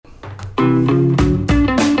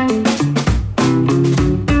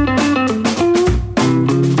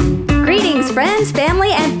Greetings, friends,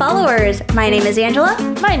 family, and followers. My name is Angela.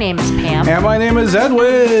 My name is Pam. And my name is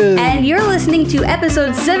Edwin. And you're listening to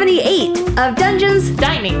episode 78 of Dungeons,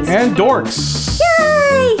 Dinings, and Dorks.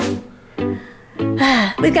 Yay!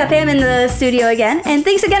 We've got Pam in the studio again. And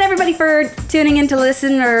thanks again, everybody, for tuning in to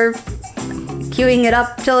listen or queuing it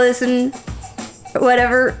up to listen or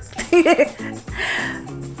whatever.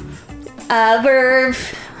 Our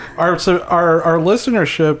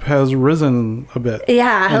listenership has risen a bit.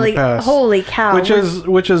 Yeah, in the past, holy cow.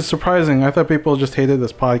 Which is surprising. I thought people just hated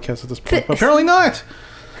this podcast at this point. But apparently not.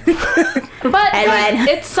 But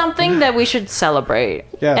it's something that we should celebrate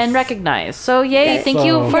and recognize. So yay, thank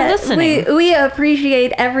you for listening. We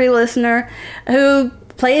appreciate every listener who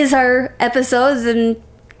plays our episodes, and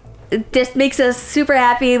it just makes us super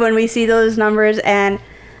happy when we see those numbers, and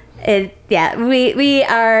we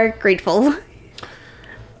are grateful.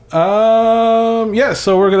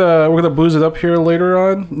 So we're gonna booze it up here later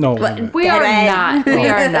on. No, we are not. We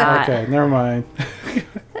are not. Okay, never mind.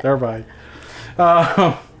 Never mind.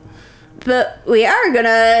 But we are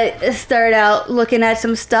gonna start out looking at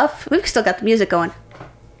some stuff. We've still got the music going.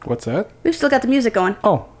 What's that? We've still got the music going.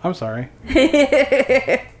 Oh, I'm sorry.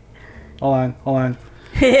 Hold on.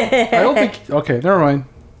 I don't think. Okay, never mind.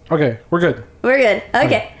 Okay, we're good. We're good.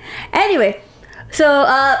 Okay. Anyway, so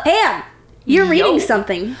Pam, you're reading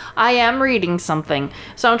something. I am reading something.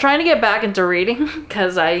 So I'm trying to get back into reading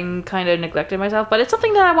because I kind of neglected myself, but it's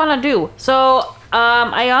something that I want to do. So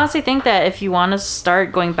I honestly think that if you want to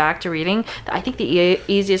start going back to reading, I think the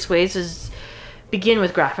easiest ways is begin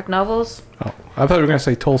with graphic novels. Oh, I thought you were going to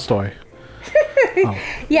say Tolstoy. Oh.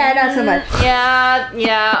 Yeah, not so much.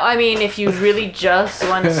 Yeah. I mean, if you really just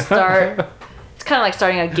want to start, it's kind of like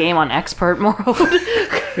starting a game on expert mode.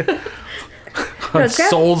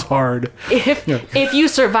 Soul's hard. If you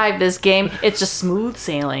survive this game, it's just smooth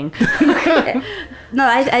sailing. No,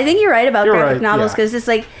 I think you're right about graphic novels, because it's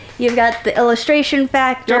like you've got the illustration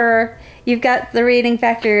factor, you've got the reading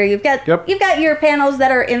factor, you've got your panels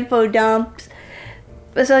that are info dumps.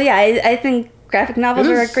 So yeah, I think graphic novels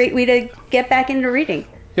are a great way to get back into reading.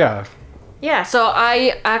 Yeah. Yeah. So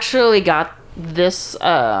I actually got this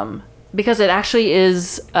because it actually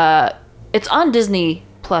is. It's on Disney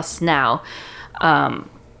Plus now.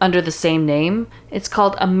 Under the same name. It's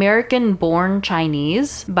called American Born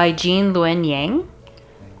Chinese by Jean Luen Yang.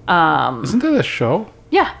 Isn't that a show?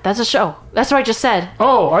 Yeah, that's a show. That's what I just said.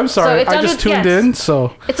 Oh, I'm sorry. I just tuned in,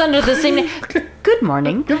 so... It's under the same name. Good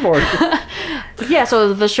morning. Good morning. Yeah,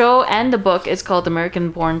 so the show and the book is called American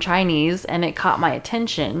Born Chinese, and it caught my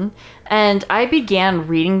attention. And I began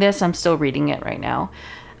reading this. I'm still reading it right now.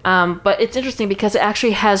 But it's interesting because it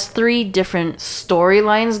actually has 3 different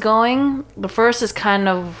storylines going. The first is kind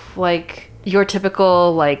of like your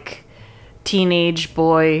typical like teenage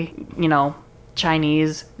boy,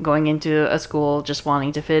 Chinese going into a school just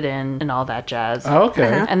wanting to fit in and all that jazz. Oh, okay.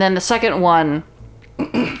 Uh-huh. And then the second one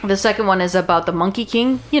is about the Monkey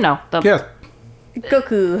King.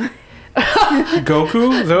 Goku.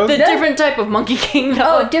 Goku? The different type of Monkey King.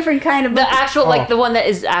 Oh, different kind of... The actual, the one that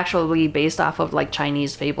is actually based off of, like,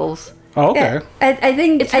 Chinese fables. Oh, okay. Yeah, I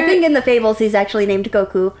think in the fables he's actually named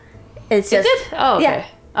Goku. It's just... Is it? Oh, okay.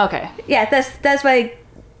 Yeah. Okay. Yeah, that's why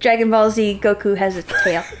Dragon Ball Z Goku has a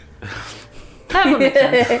tail. That would make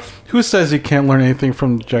sense. Who says you can't learn anything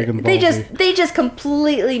from Dragon Ball Z? They just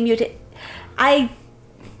completely mutate. I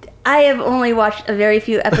have only watched a very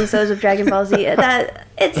few episodes of Dragon Ball Z.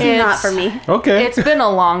 It's not for me. Okay. It's been a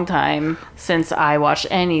long time since I watched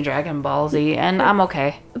any Dragon Ball Z, and I'm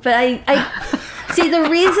okay. But I see the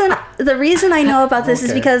reason I know about this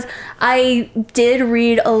is because I did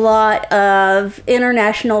read a lot of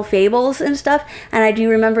international fables and stuff, and I do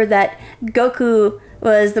remember that Goku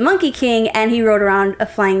was the Monkey King, and he rode around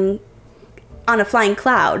on a flying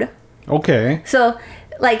cloud. Okay. So,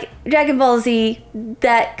 like, Dragon Ball Z,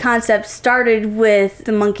 that concept started with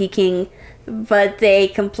the Monkey King, but they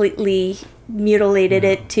completely mutilated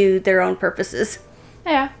it to their own purposes.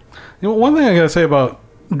 Yeah. One thing I gotta say about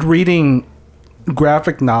reading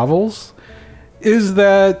graphic novels is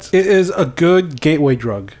that it is a good gateway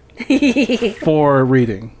drug for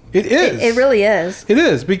reading. It is. It really is. It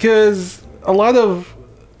is, because a lot of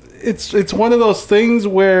it's one of those things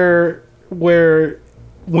where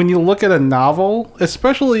when you look at a novel,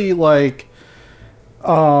 especially like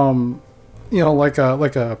like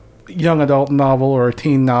a young adult novel or a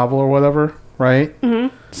teen novel or whatever, right?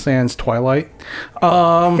 Mm-hmm. Sans Twilight.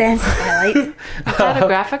 Sans Twilight. Is that a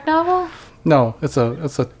graphic novel? No, it's a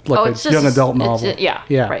young adult novel.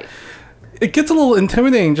 Yeah, right. It gets a little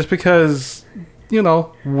intimidating just because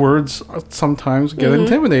words sometimes get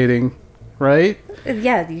intimidating, right?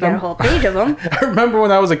 Yeah, you got a whole page of them. I remember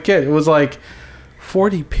when I was a kid, it was like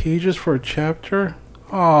 40 pages for a chapter.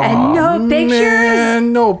 Oh, And no pictures?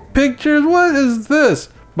 Man, no pictures? What is this?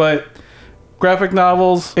 But graphic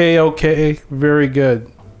novels, A-OK, very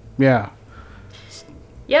good. Yeah.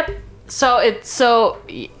 Yep. So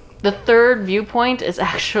the third viewpoint is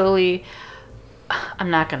actually,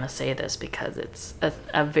 I'm not going to say this because it's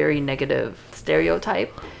a very negative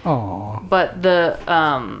stereotype. Oh. But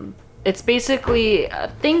it's basically,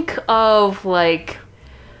 think of like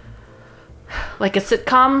a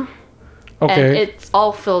sitcom. Okay. And it's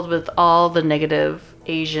all filled with all the negative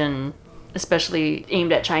Asian, especially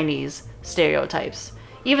aimed at Chinese stereotypes.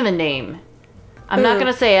 Even the name. I'm not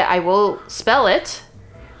going to say it. I will spell it.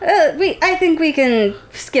 I think we can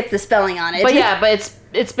skip the spelling on it. But yeah, but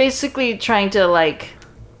it's basically trying to like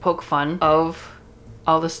poke fun of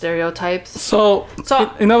all the stereotypes. So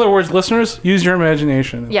in other words, listeners, use your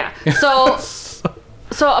imagination. Yeah. So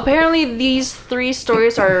apparently these three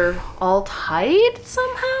stories are all tied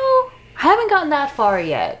somehow. I haven't gotten that far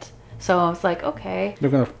yet. So I was like, okay.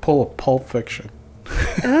 They're going to pull a Pulp Fiction.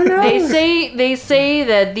 Oh no. They say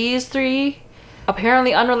that these three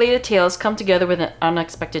apparently unrelated tales come together with an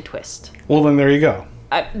unexpected twist. Well, then there you go.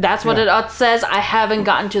 That's what it says. I haven't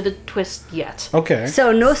gotten to the twist yet. Okay.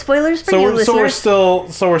 So no spoilers for you, listeners. So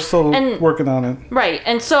we're still working on it. Right.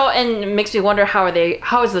 And it makes me wonder how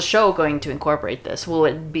is the show going to incorporate this? Will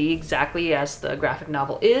it be exactly as the graphic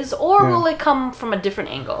novel is, or will it come from a different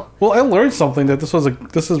angle? Well, I learned something that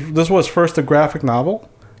this was first a graphic novel.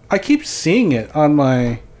 I keep seeing it on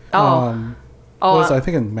my I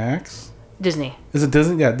think in Max. Disney. Is it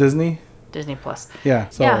Disney? Yeah, Disney. Disney Plus. Yeah.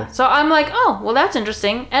 So I'm like, oh, well, that's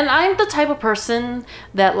interesting. And I'm the type of person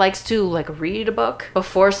that likes to like read a book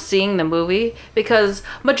before seeing the movie because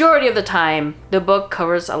majority of the time the book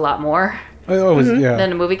covers a lot more than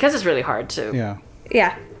the movie because it's really hard to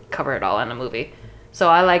cover it all in a movie. So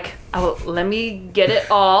let me get it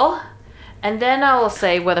all, and then I will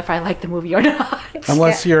say whether if I like the movie or not.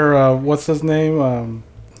 Unless you're what's his name?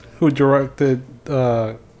 Who directed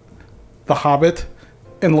The Hobbit?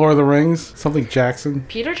 In Lord of the Rings, something Jackson.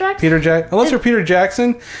 Peter Jackson? Unless you're Peter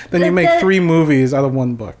Jackson, then you make 3 movies out of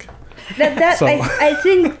 1 book. I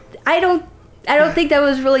don't think that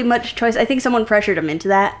was really much choice. I think someone pressured him into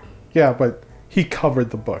that. Yeah, but he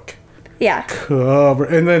covered the book. Yeah.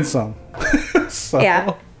 And then some.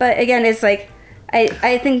 Yeah, but again, it's like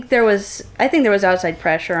I think there was outside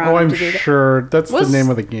pressure on him to do that. I'm sure that's the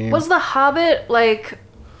name of the game. Was The Hobbit like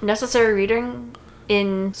necessary reading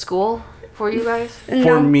in school? For you guys?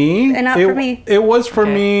 For me? And not for me. It was for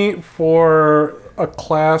me for a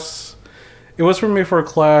class. It was for me for a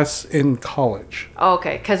class in college. Oh,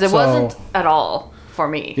 okay, because it wasn't at all for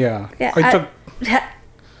me. Yeah.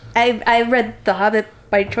 I read The Hobbit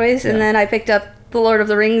by choice, and then I picked up The Lord of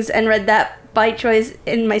the Rings and read that by choice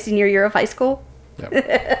in my senior year of high school. Yep.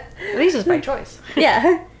 At least it's by choice.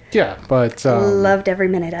 Yeah. Yeah, but... loved every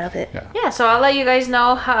minute of it. Yeah, so I'll let you guys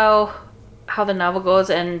know how the novel goes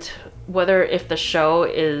and whether if the show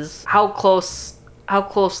is how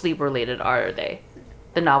closely related are they,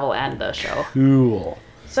 the novel and the show. Cool.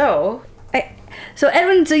 So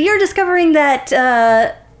Edwin, so you're discovering that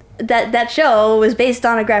that show was based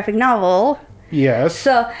on a graphic novel. Yes.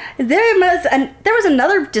 So there was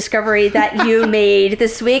another discovery that you made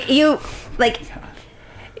this week. You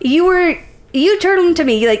turned to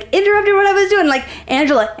me, like interrupted what I was doing, like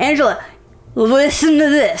Angela, listen to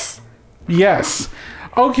this. Yes.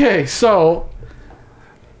 Okay, so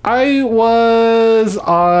I was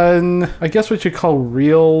on, I guess what you call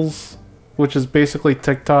Reels, which is basically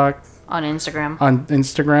TikTok. On Instagram. On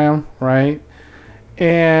Instagram, right?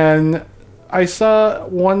 And I saw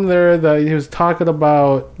one there that he was talking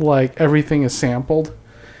about, like, everything is sampled.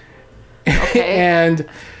 Okay. And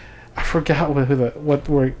I forgot what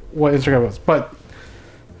Instagram was. But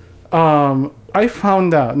I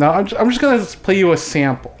found out. Now, I'm just going to play you a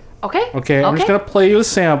sample. Okay. I'm just gonna play you a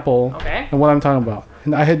sample and what I'm talking about.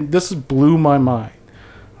 And this blew my mind.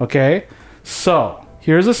 Okay, so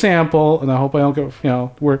here's a sample, and I hope I don't get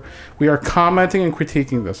we are commenting and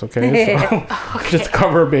critiquing this. Okay, so just to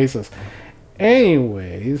cover our bases.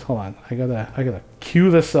 Anyways, hold on. I gotta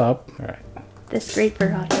cue this up. All right. This great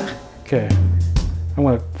Baracha. Okay, I'm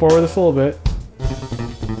gonna forward this a little bit.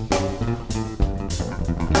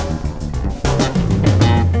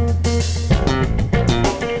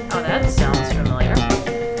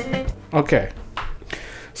 Okay,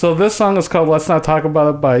 so this song is called "Let's Not Talk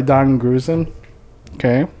About It" by Don Grusin.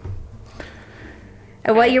 Okay.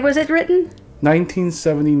 And what year was it written?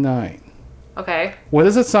 1979. Okay. What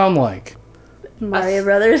does it sound like? Mario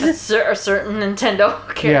Brothers. A certain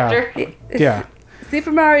Nintendo character. Yeah.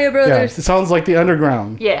 Super Mario Yeah. Brothers. It sounds like the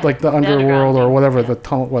underground. Yeah. Like the underworld or whatever, the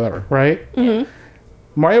tunnel, whatever, right? Mm-hmm.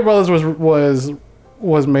 Mario Brothers was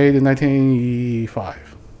made in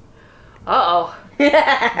 1985. Uh-oh.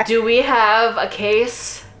 Do we have a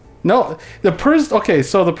case? No, so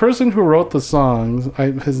the person who wrote the songs,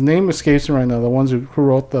 his name escapes me right now. The ones who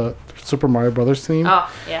wrote the Super Mario Brothers theme. Oh,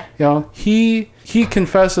 yeah. You know, he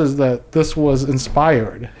confesses that this was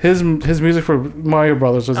inspired. His music for Mario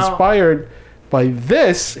Brothers was inspired by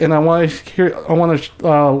this, and I want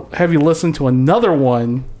to have you listen to another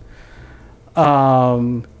one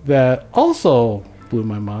that also blew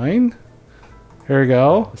my mind. Here we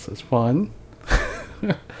go. This is fun.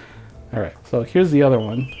 All right, so here's the other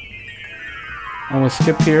one. I'm gonna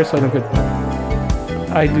skip here so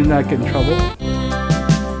I do not get in trouble.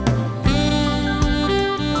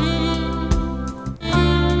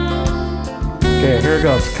 Okay, here it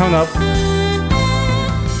goes. Coming up.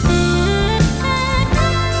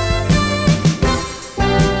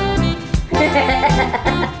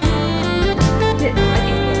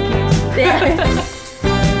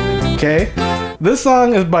 Okay, this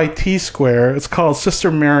song is by T Square. It's called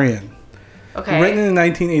Sister Marion. Okay. Written in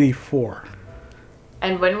 1984.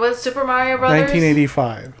 And when was Super Mario Brothers?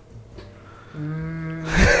 1985.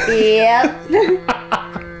 Yep.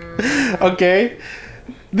 Okay.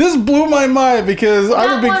 This blew my mind because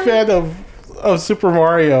I'm a big fan of Super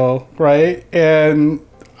Mario, right? And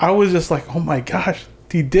I was just like, oh my gosh.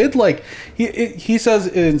 He did he says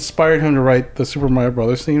it inspired him to write the Super Mario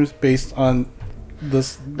Brothers themes based on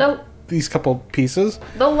these couple pieces.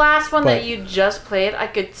 The last one that you just played, I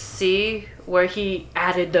could see where he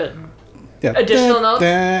added the additional notes.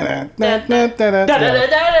 Yeah.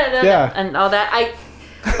 And all that.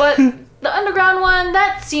 But the underground one,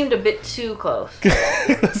 that seemed a bit too close.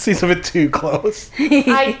 That seems a bit too close.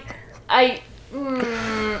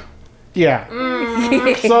 Yeah.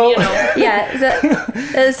 So you know.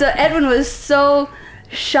 Yeah. So Edwin was so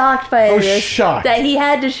shocked by this that he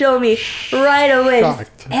had to show me right away.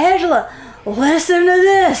 Shocked. Angela, listen to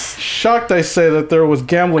this. Shocked, I say, that there was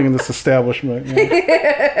gambling in this establishment.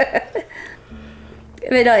 Yeah.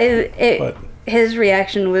 But no, his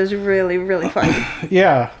reaction was really, really funny.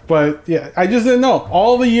 Yeah, but I just didn't know.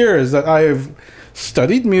 All the years that I've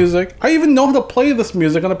studied music, I even know how to play this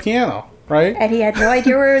music on a piano, right? And he had no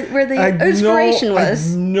idea where the inspiration was. I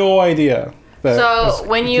had no idea. So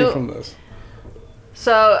when you from this.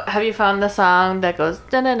 So have you found the song that goes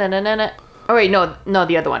da-na-na-na-na-na? Oh wait, no,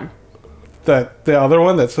 the other one. The other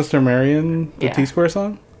one, that Sister Marion, the Yeah. T Square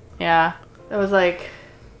song? Yeah. It was like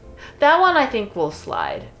that one I think will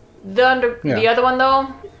slide. The other one though,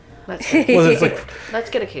 let's get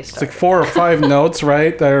a case It's started. like 4 or 5 notes,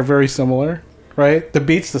 right? That are very similar, right? The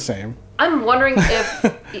beat's the same. I'm wondering if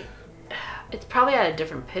it's probably at a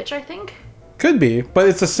different pitch, I think. Could be, but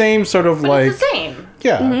it's the same sort of But it's the same.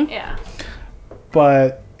 Yeah. Mm-hmm. Yeah.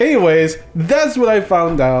 But anyways, that's what I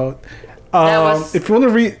found out. If you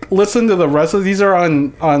want to listen to the rest of these are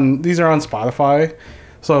on Spotify,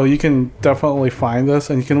 so you can definitely find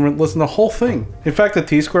this and you can listen to the whole thing. In fact, the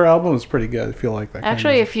T Square album is pretty good. I feel like that.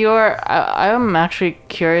 Actually, if you're, I'm actually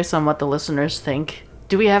curious on what the listeners think.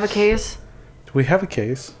 Do we have a case? Do we have a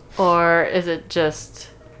case? Or is it just?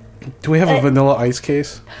 Do we have a Vanilla Ice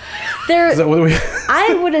case? Is that what we?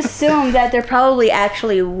 I would assume that there probably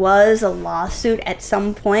actually was a lawsuit at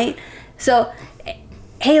some point. So,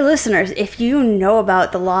 hey, listeners, if you know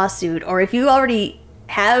about the lawsuit or if you already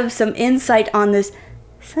have some insight on this,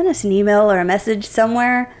 send us an email or a message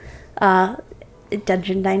somewhere.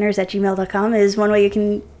 DungeonDiners@gmail.com is one way you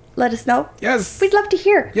can let us know. Yes. We'd love to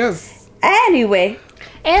hear. Yes. Anyway.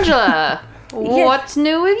 Angela, what's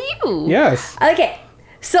new with you? Yes. Okay,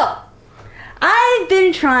 so I've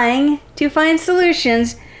been trying to find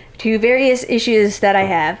solutions to various issues that I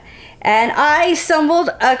have, and I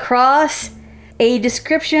stumbled across a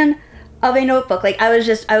description of a notebook. Like I was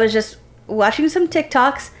just watching some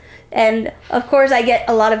TikToks, and of course I get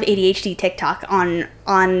a lot of ADHD TikTok on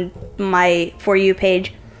my For You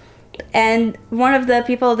page, and one of the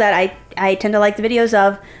people that I tend to like the videos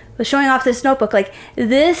of was showing off this notebook. Like,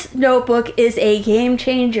 this notebook is a game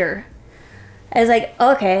changer. I was like,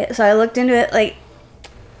 okay. So I looked into it, like,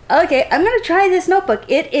 okay, I'm gonna try this notebook.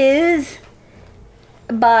 It is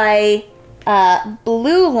by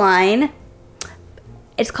Blue Line.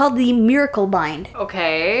 It's called the Miracle Bind.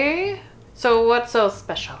 Okay. So what's so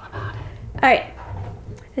special about it? All right.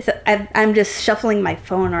 So I'm just shuffling my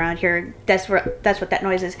phone around here. That's what that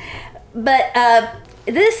noise is. But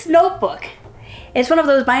this notebook is one of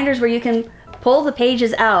those binders where you can pull the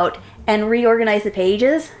pages out and reorganize the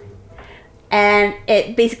pages. and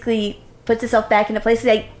it basically puts itself back into place.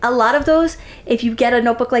 Like a lot of those, if you get a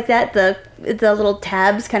notebook like that, the little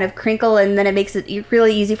tabs kind of crinkle, and then it makes it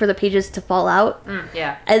really easy for the pages to fall out.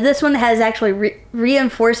 Yeah. And this one has actually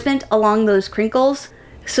reinforcement along those crinkles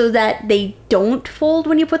so that they don't fold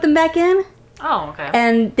when you put them back in. Oh, okay.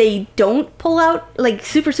 And they don't pull out like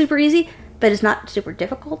super, super easy, but it's not super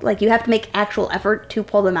difficult. Like you have to make actual effort to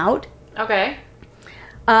pull them out. Okay.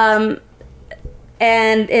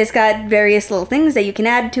 And it's got various little things that you can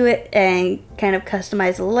add to it and kind of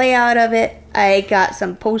customize the layout of it. I got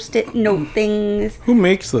some post-it note things. Who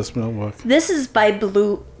makes this notebook? This is by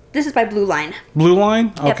Blue Line. Blue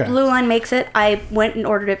Line? Okay. Yep, Blue Line makes it. I went and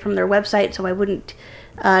ordered it from their website, so I wouldn't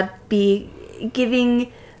be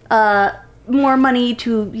giving more money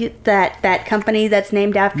to that company that's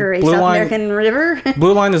named after a South American river.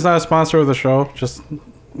 Blue Line is not a sponsor of the show. Just.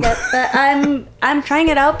 Yep, but I'm trying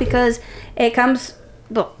it out because it comes.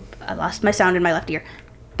 Well, I lost my sound in my left ear.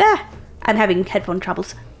 I'm having headphone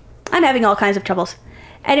troubles. I'm having all kinds of troubles.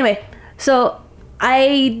 Anyway, so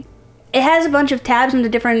it has a bunch of tabs and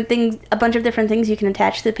a bunch of different things you can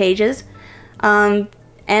attach to the pages. And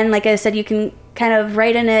like I said, you can kind of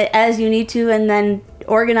write in it as you need to and then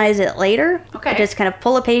organize it later. Okay. Just kind of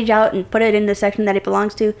pull a page out and put it in the section that it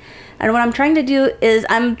belongs to. And what I'm trying to do is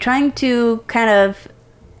I'm trying to kind of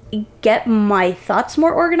get my thoughts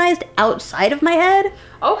more organized outside of my head.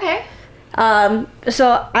 Okay.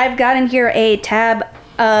 So I've got in here a tab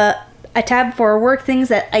for work things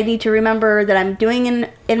that I need to remember that I'm doing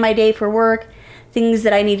in my day for work, things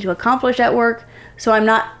that I need to accomplish at work. So I'm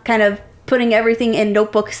not kind of putting everything in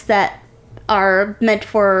notebooks that are meant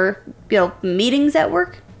for, meetings at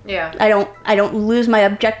work. Yeah. I don't lose my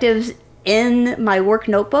objectives in my work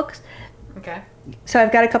notebooks. Okay. So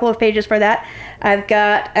I've got a couple of pages for that. I've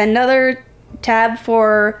got another tab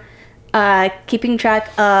for keeping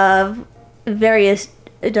track of various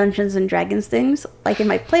Dungeons and Dragons things, like in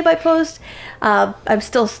my play-by post. I'm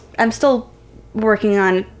still working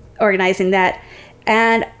on organizing that,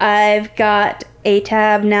 and I've got a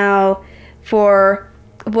tab now for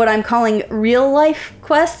what I'm calling real life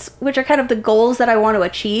quests, which are kind of the goals that I want to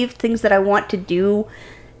achieve, things that I want to do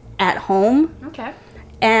at home. Okay.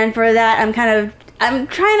 And for that, I'm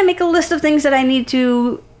trying to make a list of things that I need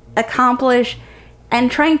to accomplish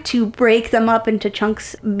and trying to break them up into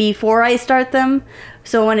chunks before I start them.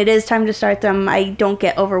 So when it is time to start them, I don't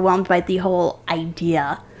get overwhelmed by the whole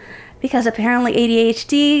idea. Because apparently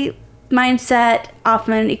ADHD mindset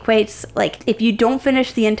often equates, like, if you don't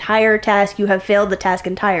finish the entire task, you have failed the task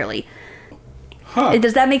entirely. Huh.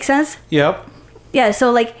 Does that make sense? Yep. Yeah,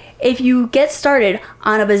 so like if you get started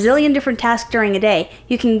on a bazillion different tasks during a day,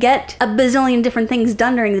 you can get a bazillion different things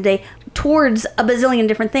done during the day towards a bazillion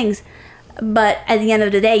different things. But at the end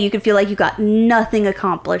of the day, you could feel like you got nothing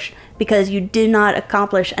accomplished because you did not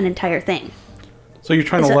accomplish an entire thing. So you're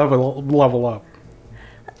trying to level up.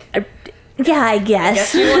 Yeah, I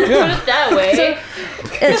guess. You want to put it that way.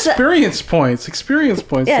 So, Experience points.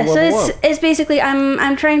 Yeah, to so level up. it's basically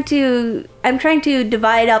I'm trying to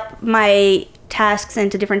divide up my tasks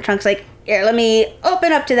into different chunks. Like, here, let me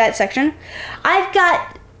open up to that section. I've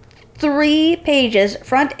got 3 pages,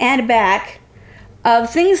 front and back, of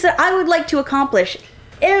things that I would like to accomplish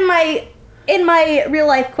in my real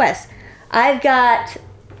life quest. I've got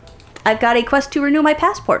a quest to renew my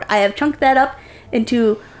passport. I have chunked that up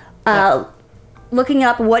into looking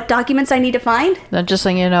up what documents I need to find. Now, just so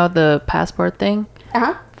you know, the passport thing.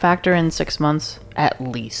 Factor in 6 months at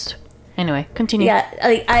least. Anyway, continue. Yeah,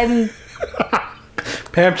 I'm.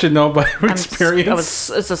 Pam should know by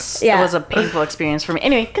experience. It was a painful experience for me.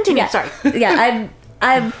 Anyway, continue. Yeah. Sorry. Yeah,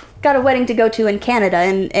 I've got a wedding to go to in Canada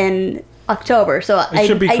in October, so I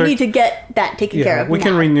need to get that taken care of. We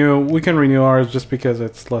can renew ours just because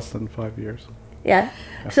it's less than 5 years. Yeah.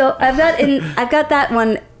 So I've got that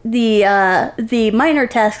one, the minor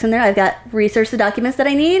tasks in there. I've got research the documents that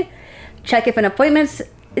I need, check if an appointment's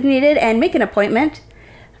needed and make an appointment,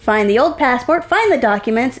 find the old passport, find the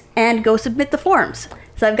documents, and go submit the forms.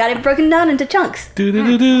 So I've got it broken down into chunks.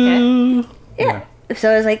 Do. Yeah.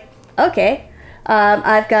 So I was like, okay.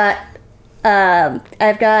 I've got a.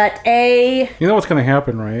 You know what's going to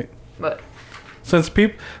happen, right? What?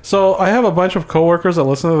 So I have a bunch of coworkers that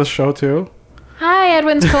listen to the show too. Hi,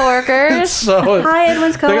 Edwin's coworkers. Hi,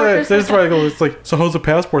 Edwin's coworkers. That's where I go. It's like, so how's the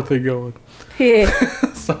passport thing going? Yeah.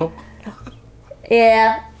 So.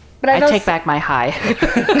 Yeah. But I take back my hi.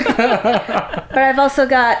 But I've also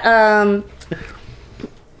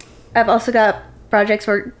got projects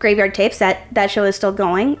for Graveyard Tapes. That show is still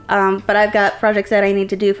going. But I've got projects that I need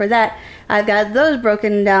to do for that. I've got those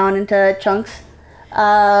broken down into chunks.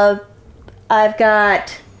 I've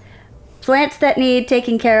got plants that need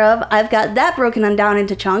taken care of, I've got that broken down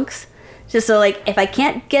into chunks. Just so, like, if I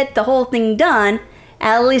can't get the whole thing done,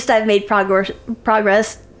 at least I've made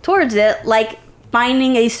progress towards it, like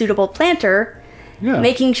finding a suitable planter,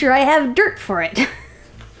 making sure I have dirt for it.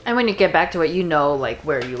 And when you get back to it, you know, like,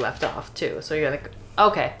 where you left off, too. So you're like,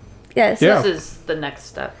 okay. Yes. This is the next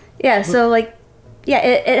step. Yeah, so, like,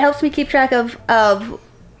 it helps me keep track of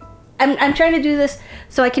I'm trying to do this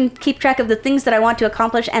so I can keep track of the things that I want to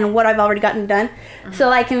accomplish and what I've already gotten done. Mm-hmm.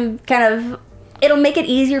 So I can kind of... It'll make it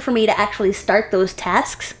easier for me to actually start those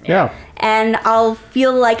tasks. Yeah. And I'll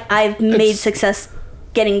feel like I've made success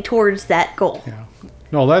getting towards that goal. Yeah.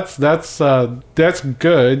 No, that's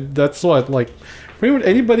good. That's what, like, pretty much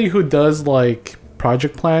anybody who does, like,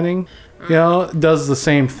 project planning, you know, does the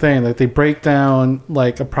same thing. Like, they break down,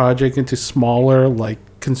 like, a project into smaller, like,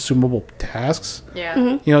 consumable tasks. Yeah.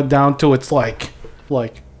 Mm-hmm. You know, down to its, like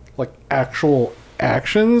actual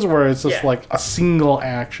actions, where it's just, like, a single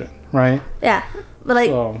action. Right? Yeah. But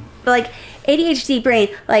like ADHD brain,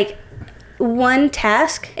 like one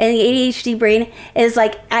task in the ADHD brain is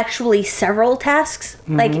like actually several tasks.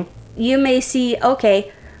 Mm-hmm. Like you may see,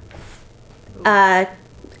 okay,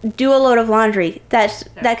 do a load of laundry.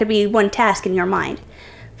 That could be one task in your mind.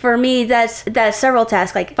 For me, that's several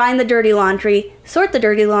tasks. Like find the dirty laundry, sort the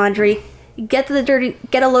dirty laundry, get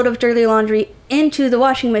a load of dirty laundry into the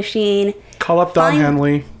washing machine. Call up Don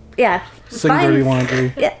Henley. Yeah. Sing dirty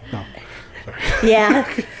laundry. Yeah. No. Yeah.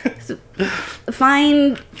 So,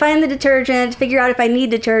 find the detergent, figure out if I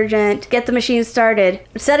need detergent, get the machine started,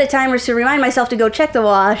 set a timer to remind myself to go check the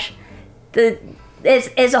wash.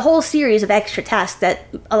 It's a whole series of extra tasks that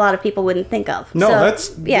a lot of people wouldn't think of. No, so,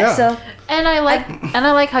 that's yeah. So and I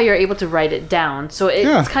like how you're able to write it down, so it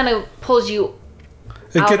kind of pulls you.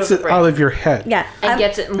 It gets it out of your head. Yeah, and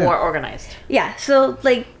gets it more organized. Yeah. So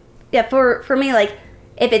like, yeah, for me, like,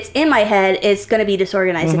 if it's in my head, it's going to be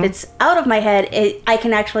disorganized. Mm-hmm. If it's out of my head, I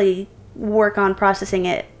can actually work on processing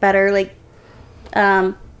it better. Like,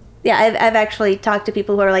 I've actually talked to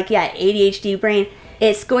people who are like, ADHD brain.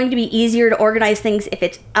 It's going to be easier to organize things if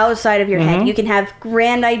it's outside of your head. You can have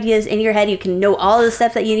grand ideas in your head. You can know all the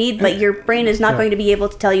steps that you need, but your brain is not going to be able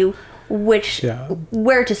to tell you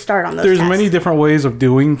where to start on those There's tasks. many different ways of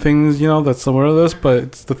doing things, you know, that's similar to this, but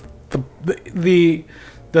it's the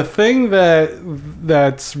thing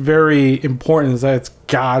that's very important is that it's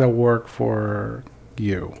gotta work for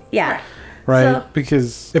you. Yeah. Right? So,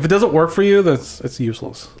 because if it doesn't work for you, it's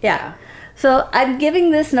useless. Yeah. So I'm giving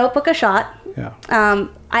this notebook a shot. Yeah.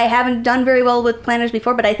 I haven't done very well with planners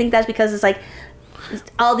before, but I think that's because it's like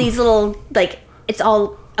all these little, like, it's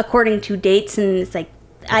all according to dates, and it's like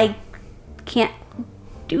I can't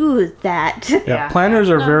do that. Yeah. Planners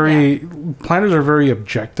are very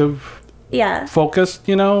objective. Yeah. Focused,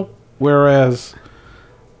 you know, whereas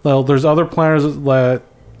there's other planners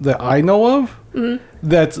that I know of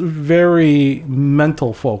that's very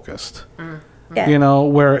mental focused. Yeah. You know,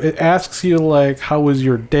 where it asks you, like, how was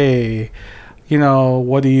your day? You know,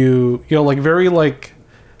 what do you know, like, very like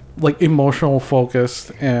emotional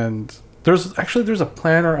focused. And there's a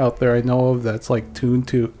planner out there I know of that's like tuned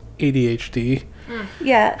to ADHD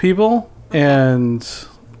people, and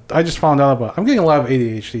I just found out about it. I'm getting a lot of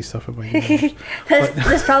ADHD stuff in my emails.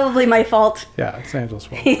 That's probably my fault. Yeah, it's Angela's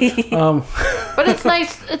fault. But it's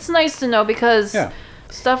nice. It's nice to know because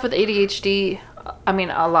stuff with ADHD. I mean,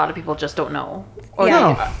 a lot of people just don't know, or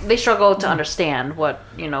they struggle to understand what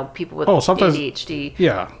people with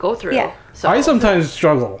ADHD go through. Yeah. So I sometimes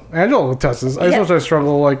struggle. Angela will test this. I sometimes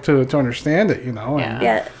struggle, like, to understand it. You know.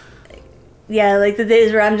 Yeah, like the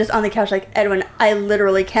days where I'm just on the couch, like, Edwin, I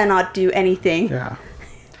literally cannot do anything. Yeah.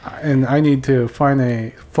 And I need to find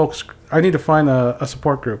a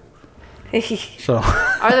support group. So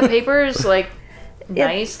are the papers like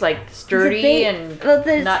nice, like sturdy and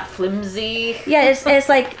not flimsy? Yeah,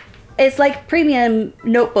 it's like premium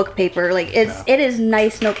notebook paper. Like it is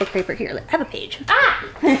nice notebook paper. Here, have a page.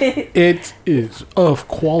 It is of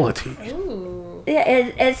quality. Ooh. Yeah,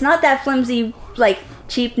 it's not that flimsy, like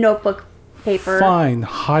cheap notebook paper. Fine,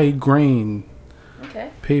 high grain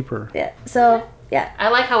paper. Yeah. So yeah, I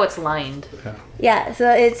like how it's lined. Yeah.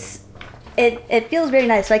 So it feels very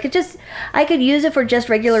nice. So I could use it for just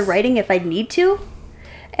regular writing if I need to.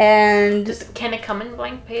 And can it come in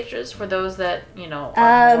blank pages for those that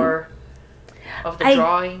are more of the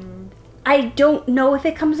drawing? I don't know if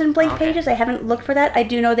it comes in blank pages. I haven't looked for that. I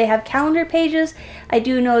do know they have calendar pages. I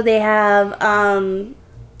do know they have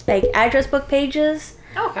like address book pages.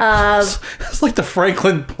 Okay. It's like the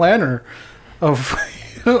Franklin Planner of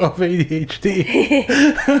ADHD.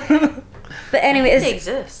 But anyway, they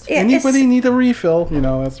exist. Anybody need a refill?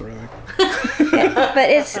 That's really. But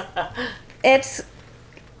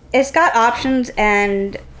it's got options,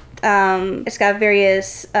 and it's got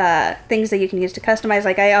various things that you can use to customize.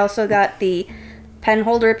 Like I also got the pen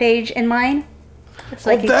holder page in mine. It's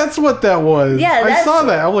like that's what that was. Yeah, I saw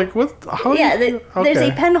that. I'm like, what? How? Yeah, there's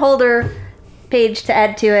a pen holder page to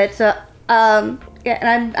add to it. So yeah,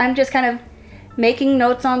 and I'm just kind of making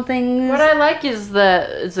notes on things. What I like is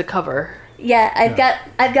the cover. Yeah, I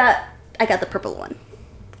got the purple one.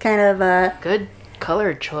 Kind of a good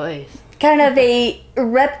color choice. Kind of a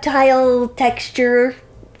reptile texture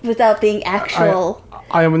without being actual.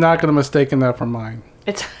 I am not going to mistake that for mine.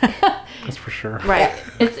 It's that's for sure. Right.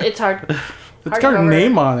 It's hard. It's got a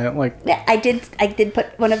name on it. Like yeah, I did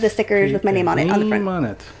put one of the stickers with my name on it on the front. Name on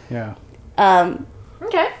it. Yeah.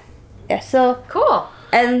 Okay. Yeah. So cool.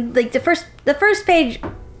 And like the first page,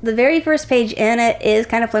 the very first page in it is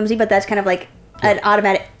kind of flimsy, but that's kind of like an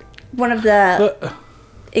automatic one of the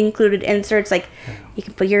included inserts. Like you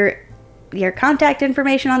can put your contact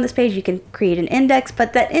information on this page. You can create an index,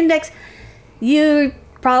 but that index, you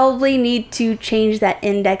probably need to change that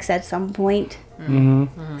index at some point.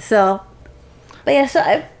 Mm-hmm. So, but yeah,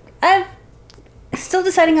 so I've still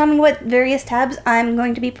deciding on what various tabs I'm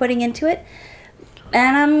going to be putting into it,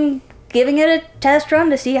 and I'm giving it a test run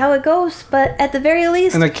to see how it goes. But at the very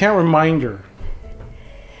least, and I can't remind her.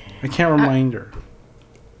 Okay.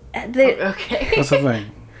 That's the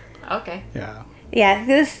thing. Okay. Yeah. Yeah,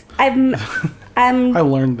 because I'm I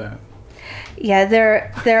learned that. Yeah,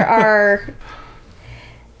 there are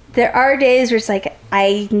days where it's like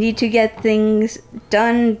I need to get things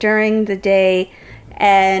done during the day,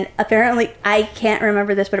 and apparently I can't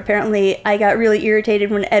remember this, but apparently I got really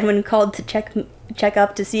irritated when Edwin called to check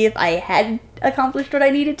up to see if I had accomplished what I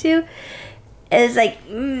needed to. It's like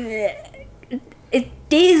it's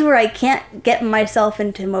days where I can't get myself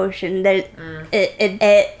into motion. That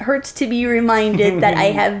it hurts to be reminded that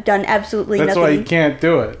I have done absolutely That's nothing. why you can't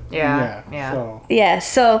do it. Yeah.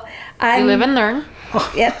 So you live and learn.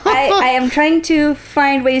 Yeah, I am trying to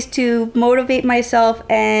find ways to motivate myself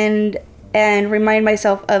and remind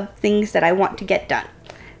myself of things that I want to get done.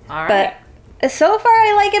 All right. But so far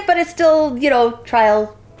I like it, but it's still,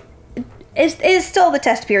 trial. It's still the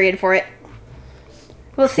test period for it.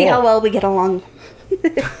 We'll see how well we get along.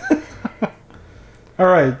 All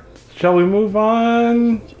right. Shall we move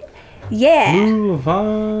on? Yeah. Move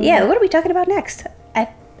on. Yeah, what are we talking about next?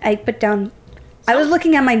 I put down... I was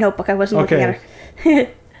looking at my notebook. I wasn't looking at her.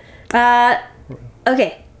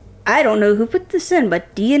 Okay. I don't know who put this in,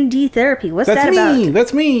 but D&D therapy. What's that about?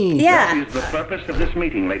 That's me. Yeah. That is the purpose of this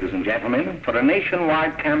meeting, ladies and gentlemen, for a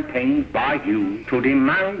nationwide campaign by you to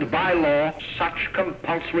demand by law such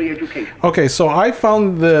compulsory education. Okay, so I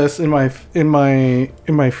found this in my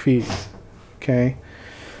feed. Okay.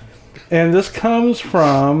 And this comes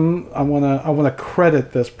from I wanna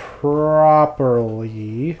credit this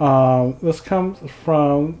properly. This comes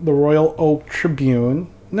from the Royal Oak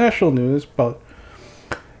Tribune, national news, but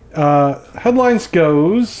headlines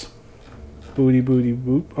goes booty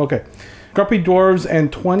boop. Okay. Grumpy dwarves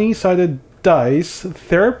and 20-sided dice.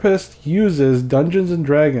 Therapist uses Dungeons and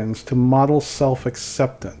Dragons to model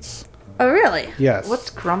self-acceptance. Oh, really? Yes. What's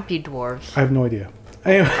grumpy dwarves? I have no idea.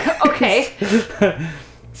 Anyway. Okay.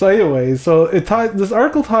 So anyway, this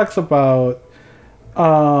article talks about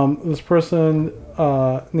this person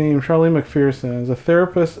named Charlene McPherson is a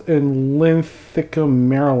therapist in Linthicum,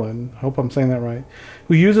 Maryland. I hope I'm saying that right.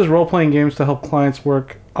 Who uses role-playing games to help clients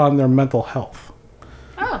work on their mental health.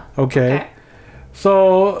 Oh. Okay.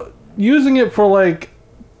 So using it for like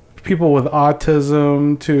people with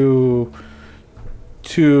autism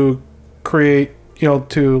to create,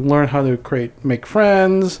 to learn how to make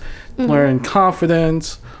friends, learn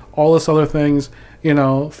confidence, all this other things,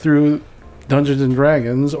 through Dungeons and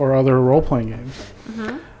Dragons or other role-playing games.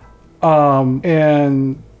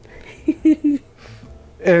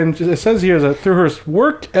 And it says here that through her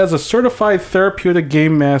work as a certified therapeutic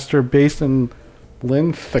game master based in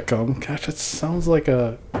Linthicum, gosh, that sounds like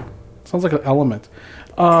an element.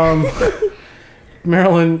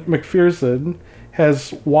 Marilyn McPherson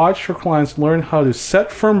has watched her clients learn how to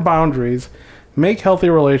set firm boundaries, make healthy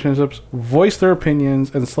relationships, voice their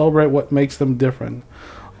opinions, and celebrate what makes them different.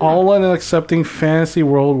 All in an accepting fantasy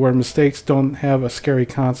world where mistakes don't have a scary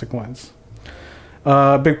consequence.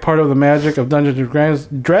 A big part of the magic of Dungeons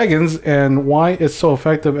and Dragons and why it's so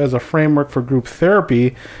effective as a framework for group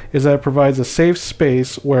therapy is that it provides a safe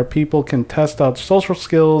space where people can test out social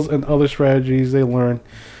skills and other strategies they learn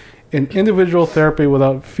in individual therapy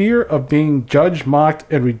without fear of being judged, mocked,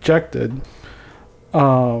 and rejected.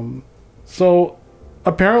 So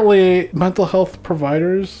apparently mental health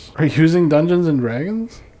providers are using Dungeons and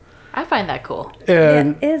Dragons. I find that cool.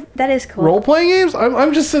 And that is cool. Role-playing games?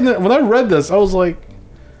 I'm just sitting there. When I read this, I was like,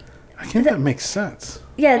 I think that makes sense.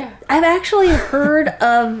 Yeah, I've actually heard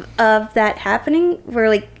of that happening where,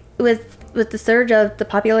 like, with the surge of the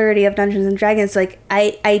popularity of Dungeons and Dragons, like,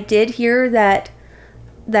 I did hear that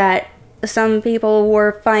some people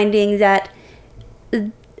were finding that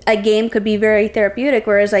a game could be very therapeutic,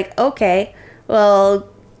 whereas, like, okay, well,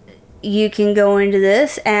 you can go into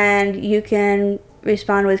this and you can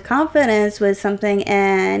respond with confidence with something,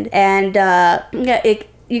 and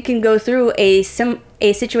you can go through a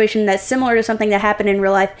situation that's similar to something that happened in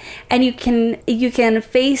real life, and you can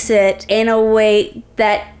face it in a way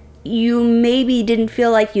that you maybe didn't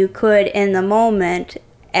feel like you could in the moment,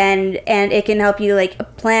 and it can help you,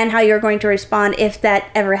 like, plan how you're going to respond if that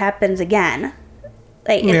ever happens again.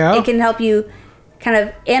 Like, it can help you kind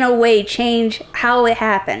of, in a way, change how it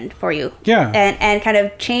happened for you. Yeah. And kind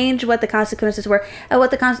of change what the consequences were,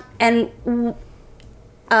 and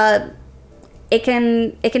it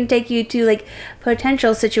can take you to, like,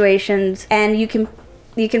 potential situations, and you can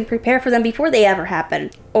prepare for them before they ever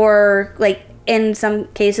happen, or, like, in some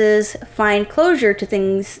cases find closure to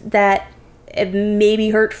things that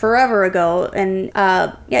maybe hurt forever ago. And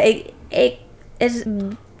it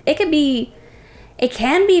can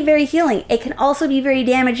be very healing. It can also be very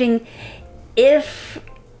damaging if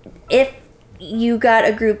you got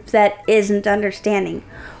a group that isn't understanding,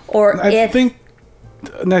 or I think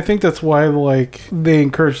that's why, like, they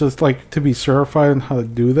encourage us, like, to be certified on how to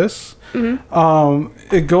do this. Mm-hmm.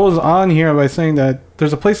 It goes on here by saying that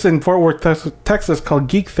there's a place in Fort Worth, Texas called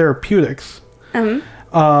Geek Therapeutics.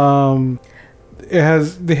 Mm-hmm.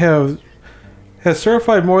 Has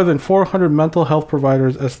certified more than 400 mental health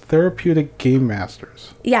providers as therapeutic game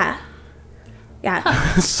masters. Yeah.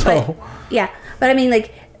 So. But I mean,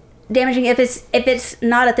 like, damaging if it's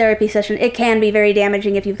not a therapy session, it can be very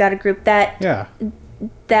damaging if you've got a group that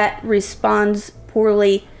responds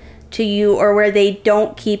poorly to you, or where they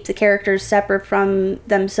don't keep the characters separate from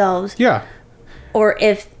themselves. Yeah. Or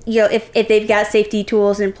if they've got safety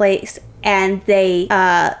tools in place and they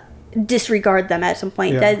disregard them at some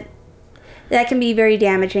point, that can be very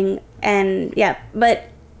damaging. And but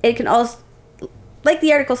it can also, like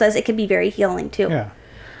the article says, it can be very healing too. Yeah.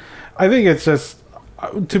 I think it's just,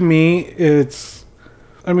 to me, it's,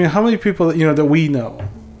 I mean, how many people that we know,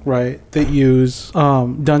 right, that use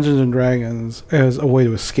Dungeons and Dragons as a way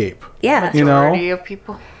to escape? Yeah. Majority of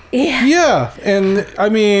people. Yeah. Yeah, and I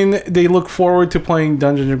mean, they look forward to playing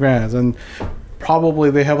Dungeons and Dragons, and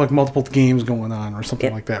probably they have, like, multiple games going on or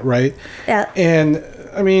something like that, right? Yeah. And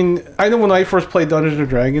I mean, I know when I first played Dungeons and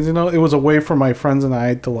Dragons, it was a way for my friends and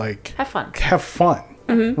I to, like, have fun,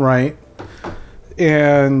 mm-hmm. right?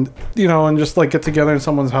 And and just, like, get together in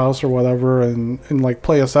someone's house or whatever, and like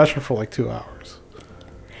play a session for like 2 hours.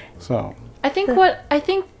 So I think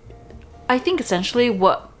essentially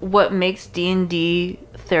what makes D&D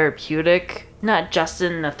therapeutic, not just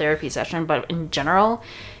in the therapy session, but in general,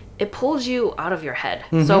 it pulls you out of your head.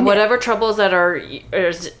 Mm-hmm. So whatever troubles that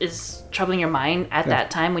is troubling your mind at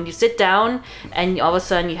that time, when you sit down and all of a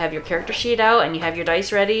sudden you have your character sheet out and you have your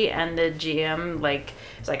dice ready, and the GM, like,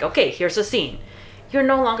 it's like, okay, here's a scene. You're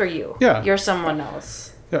no longer you. Yeah. You're someone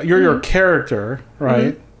else. Yeah, you're your character,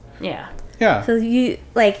 right? Mm-hmm. Yeah. Yeah. So you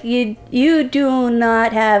do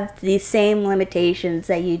not have the same limitations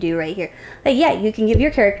that you do right here. Like, you can give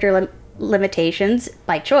your character limitations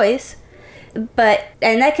by choice, and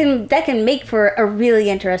that can make for a really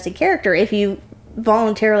interesting character if you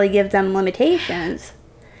voluntarily give them limitations.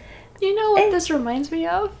 You know what this reminds me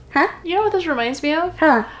of? Huh? You know what this reminds me of?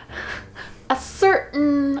 Huh? A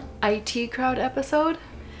certain IT Crowd episode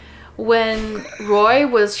when Roy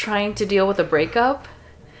was trying to deal with a breakup.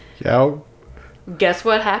 Yeah. Guess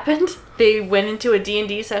what happened? They went into a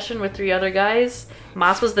D&D session with 3 other guys.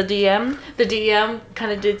 Moss was the DM. The DM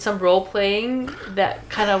kind of did some role playing that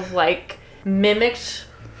kind of, like, mimicked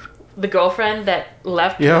the girlfriend that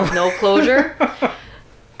left with no closure.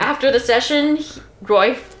 After the session,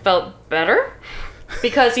 Roy felt better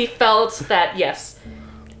because he felt that, yes,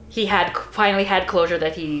 he had finally had closure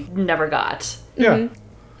that he never got. Yeah. Mm-hmm.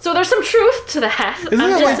 So there's some truth to that.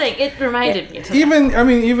 I'm just saying, it reminded me of that.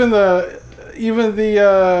 Even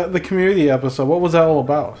the community episode, what was that all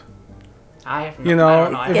about? I have no, I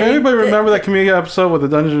don't know. If anybody remember that community episode with the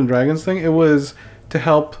Dungeons and Dragons thing, it was to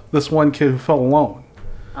help this one kid who felt alone.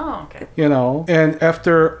 Oh, okay. And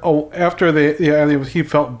after he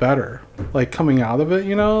felt better, like, coming out of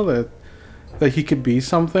it, that he could be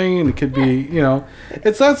something, and it could be,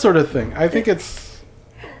 it's that sort of thing. I think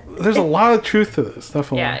there's a lot of truth to this,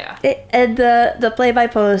 definitely. Yeah. And the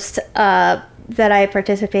play-by-post that I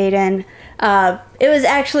participate in, it was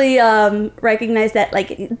actually recognized that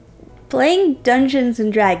like playing Dungeons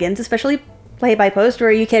and Dragons, especially play by post,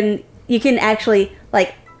 where you can actually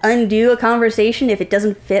like undo a conversation if it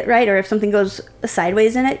doesn't fit right or if something goes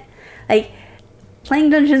sideways in it. Like playing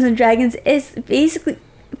Dungeons and Dragons is basically,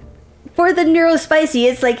 for the neurospicy,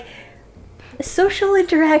 it's like social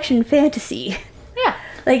interaction fantasy. Yeah.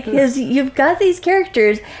 Like, because you've got these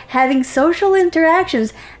characters having social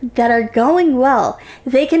interactions that are going well.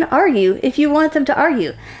 They can argue if you want them to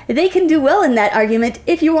argue. They can do well in that argument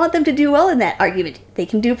if you want them to do well in that argument. They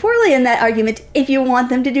can do poorly in that argument if you want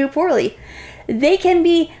them to do poorly. They can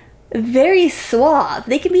be very suave.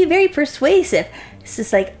 They can be very persuasive. It's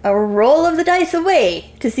just like a roll of the dice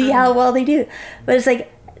away to see how well they do. But it's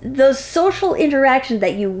like those social interactions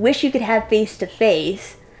that you wish you could have face to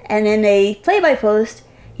face. And in a play-by-post,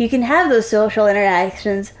 you can have those social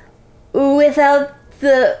interactions without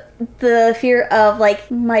the fear of like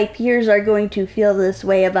my peers are going to feel this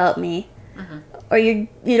way about me, or you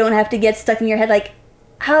don't have to get stuck in your head like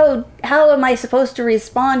how am I supposed to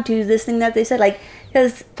respond to this thing that they said, like,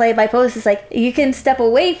 because play by post is like you can step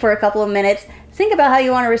away for a couple of minutes, think about how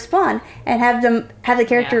you want to respond, and have the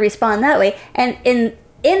character respond that way, and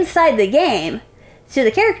inside the game to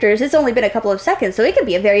the characters it's only been a couple of seconds, so it could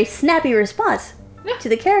be a very snappy response to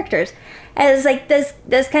the characters. And it's like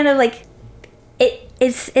there's kind of like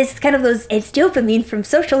it's kind of those, it's dopamine from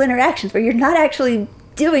social interactions where you're not actually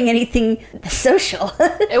doing anything social.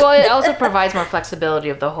 Well, it also provides more flexibility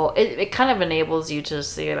of the whole, it kind of enables you to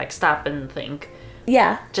see, like, stop and think.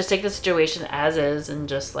 Yeah. Just take the situation as is and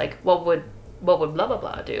just like what would blah blah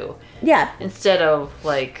blah do. Yeah. Instead of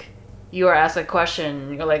like you are asked a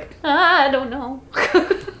question, you're like, I don't know.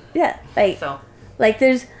 Yeah. Like, so. Like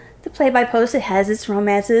there's the play-by-post, it has its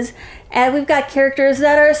romances, and we've got characters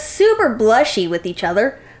that are super blushy with each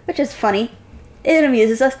other, which is funny. It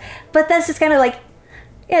amuses us, but that's just kind of like,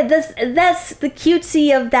 yeah, that's the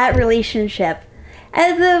cutesy of that relationship.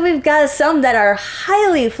 And then we've got some that are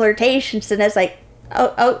highly flirtatious, and it's like,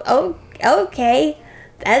 oh, okay,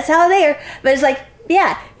 that's how they are. But it's like,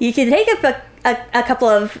 yeah, you can take a couple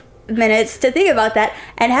of minutes to think about that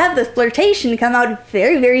and have the flirtation come out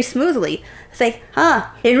very, very smoothly. It's like,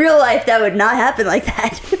 in real life that would not happen like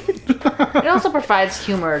that. It also provides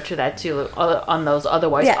humor to that too, on those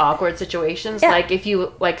otherwise awkward situations. Yeah. Like if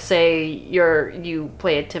you, like, say you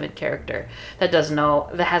play a timid character that has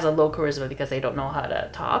a low charisma because they don't know how to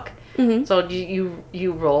talk. Mm-hmm. So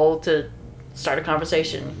you roll to start a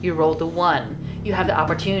conversation. You roll the 1. You have the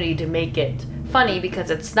opportunity to make it funny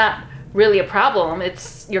because it's not really a problem.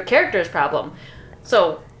 It's your character's problem.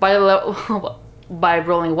 So by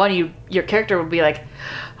rolling 1, your character would be like,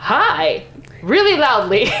 "Hi," really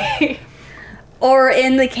loudly. Or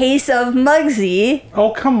in the case of Muggsy.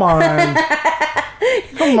 Oh, come on.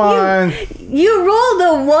 Come on. You rolled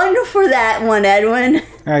a 1 for that one, Edwin.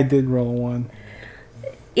 I did roll a 1.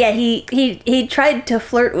 Yeah, he tried to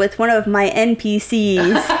flirt with one of my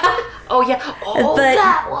NPCs. Oh, yeah. Oh, but,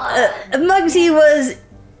 that one. Muggsy was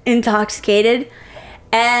intoxicated,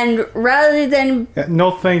 and rather than... Yeah,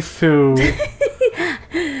 no thanks to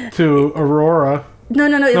Aurora. No,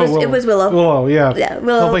 it was Willow. Willow, yeah. Yeah,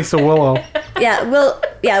 Willow. No thanks to Willow.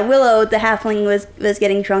 Willow, the halfling, was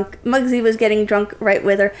getting drunk. Muggsy was getting drunk right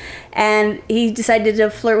with her, and he decided to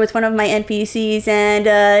flirt with one of my NPCs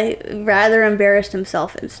and rather embarrassed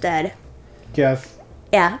himself instead. Yes.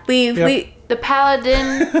 Yeah, we the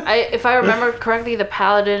paladin, if I remember correctly, the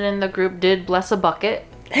paladin in the group did bless a bucket.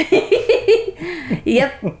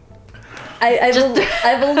 Yep.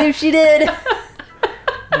 I believe she did.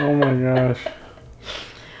 Oh my gosh.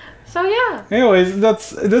 So yeah. Anyways,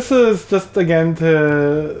 this is just again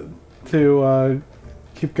to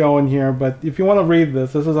keep going here. But if you want to read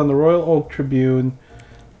this is on the Royal Oak Tribune,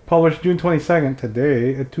 published June 22nd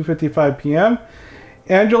today at 2:55 p.m.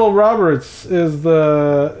 Angela Roberts is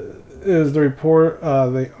the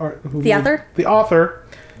author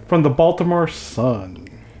from the Baltimore Sun.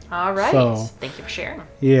 All right. So, thank you for sharing.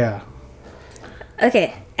 Yeah.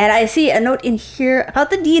 Okay, and I see a note in here about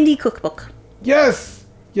the D&D cookbook. Yes.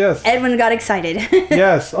 Edwin got excited.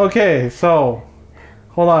 Yes. Okay. So,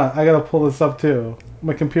 hold on. I gotta pull this up too.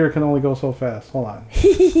 My computer can only go so fast. Hold on.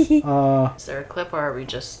 Is there a clip, or are we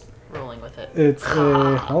just rolling with it? It's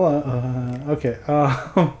a hold on. Okay.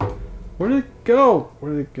 Where did it go?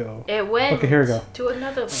 It went. Okay, here we go. To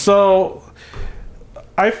another link. So,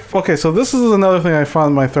 so this is another thing I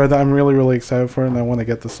found in my thread that I'm really, really excited for, and I want to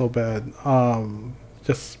get this so bad.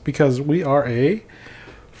 Just because we are a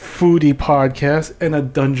foodie podcast and a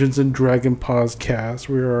Dungeons and Dragon podcast.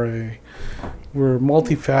 We are a we're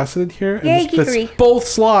multifaceted here. And Yay, this geekery. fits both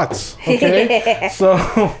slots. Okay. So,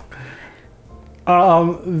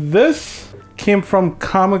 this came from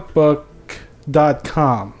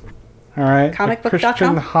comicbook.com. All right. Comicbook.com?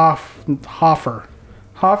 Christian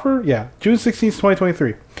Hoffer? Yeah. June 16th,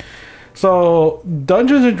 2023. So,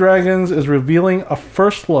 Dungeons and Dragons is revealing a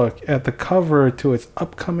first look at the cover to its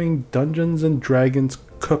upcoming Dungeons and Dragons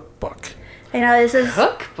cookbook. You know, this is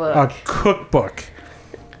Cookbook. A cookbook.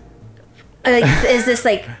 is this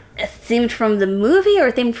like themed from the movie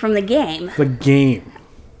or themed from the game? The game.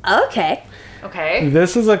 Okay. Okay.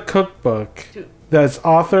 This is a cookbook that's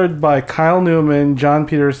authored by Kyle Newman, John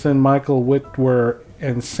Peterson, Michael Whitwer,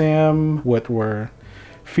 and Sam Whitwer.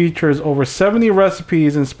 Features over 70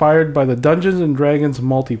 recipes inspired by the Dungeons and Dragons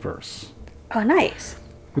multiverse. Oh, nice.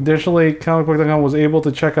 Additionally, comicbook.com was able to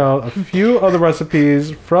check out a few of the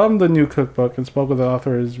recipes from the new cookbook and spoke with the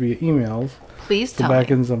authors via emails. Please The tell me.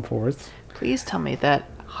 back-ends and forths. Please tell me that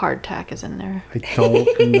hardtack is in there. I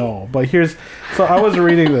don't know. But so I was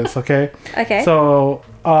reading this, okay? Okay. So,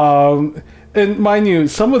 and mind you,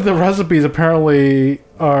 some of the recipes apparently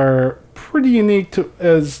are pretty unique to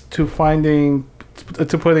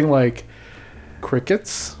putting like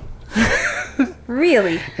crickets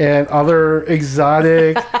Really? and other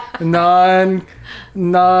exotic, non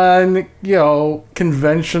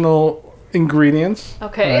conventional ingredients.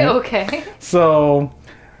 Okay. right? Okay. So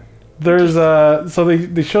there's so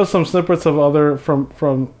they show some snippets of other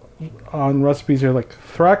from on recipes here, like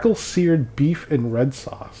thrackle seared beef in red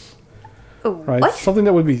sauce. Oh, Right, what? something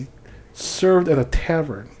that would be served at a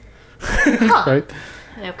tavern. Right.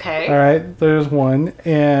 Okay. All right. There's one,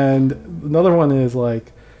 and another one is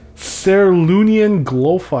like Cerulean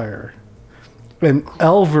Glowfire and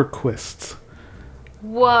Elverquist.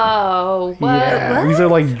 Whoa. What? Yeah, these are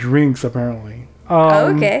like drinks apparently.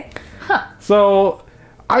 Okay. So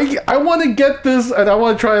I want to get this, and I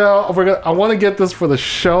want to try it out. I want to get this for the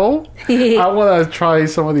show. I want to try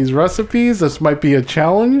some of these recipes. This might be a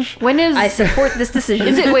challenge. When is I support this decision.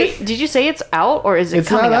 Is it? Wait, did you say it's out or is it It's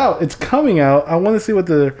coming not out. It's coming out. I want to see what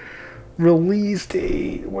the release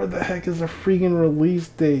date. Where the heck is the freaking release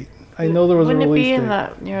date? I know there was Wouldn't a it release be date. in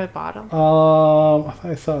the near the bottom? I thought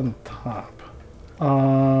I saw it on the top.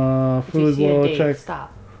 If you Food see a World date, check.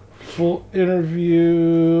 stop. Full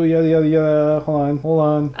interview. Yada yada yada. Hold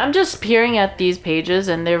on. I'm just peering at these pages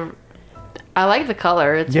and I like the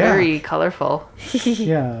color. It's Yeah. very colorful.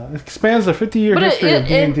 Yeah, it expands the 50-year But history of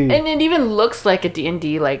D&D. and it even looks like a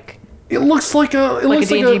D&D It looks like a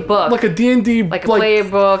D&D book. like a D&D like a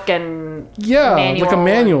playbook and yeah, manual like a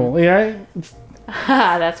manual. Yeah,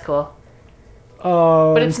 that's cool.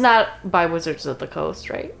 But it's not by Wizards of the Coast,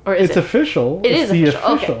 right? Or is it's it? official. It It's is the official.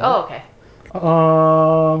 Okay. Oh, okay.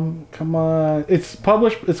 Come on. It's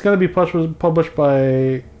published. It's gonna be published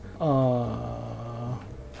by. Hold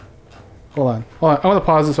on. I'm gonna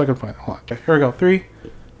pause this so I can find it. Hold on. Okay, here we go. 3,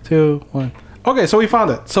 2, 1. Okay, so we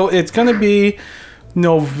found it. So it's gonna be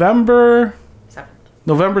November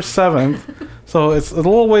 7th. So it's a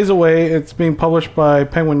little ways away. It's being published by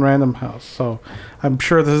Penguin Random House. So I'm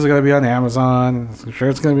sure this is gonna be on Amazon. I'm sure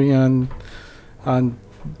it's gonna be on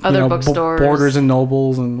Other bookstores. Borders and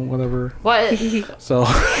Nobles and whatever. What? So,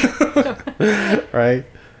 right.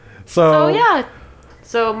 So yeah.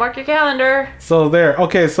 So mark your calendar. So there.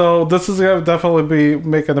 Okay. So this is gonna definitely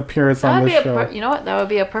make an appearance on this show. You know what? That would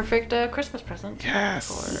be a perfect Christmas present.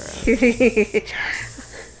 Yes.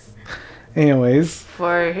 Anyways.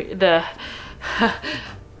 For the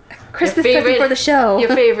Christmas your present for the show. Your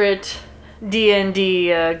favorite D&D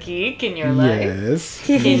geek in your life. Yes.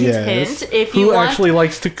 Hint, yes. hint. If you Who want... actually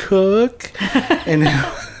likes to cook? And.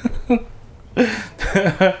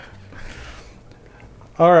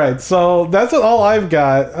 All right, so that's all I've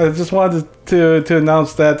got. I just wanted to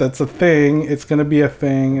announce that's a thing. It's going to be a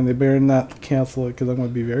thing, and they better not cancel it because I'm going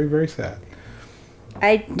to be very, very sad.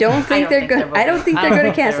 I don't think they're going. I don't think they're going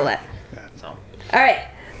to cancel it. Yeah. So. All right,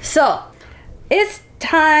 so it's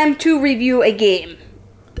time to review a game.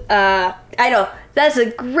 I know that's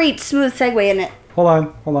a great smooth segue in it. Hold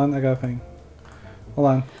on. I got a thing. Hold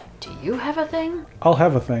on. Do you have a thing? I'll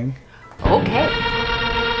have a thing. Okay.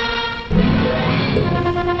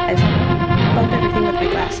 I bumped everything with my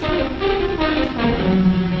glass.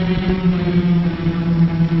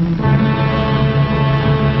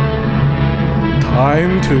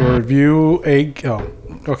 Time to review a. Oh,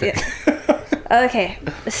 okay. Okay,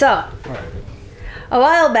 so a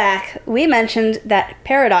while back we mentioned that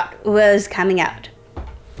Paradox was coming out.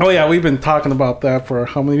 Oh yeah, we've been talking about that for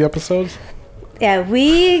how many episodes? Yeah,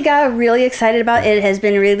 we got really excited about it. It has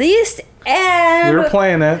been released, and We were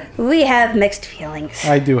playing it. we have mixed feelings.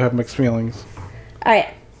 I do have mixed feelings. All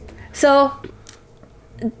right, so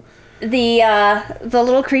the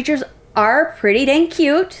little creatures are pretty dang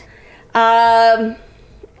cute.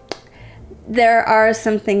 There are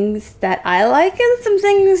some things that I like and some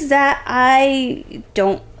things that I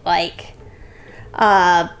don't like.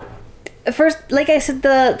 First, like I said,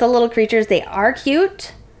 the little creatures, they are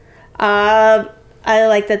cute. I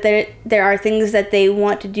like that there are things that they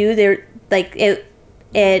want to do. They're like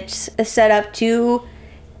it's set up to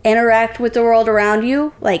interact with the world around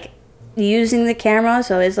you, like using the camera.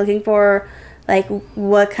 So it's looking for like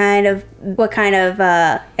what kind of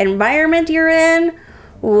environment you're in,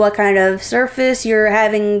 what kind of surface you're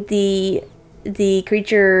having the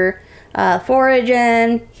creature forage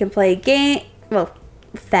in. You can play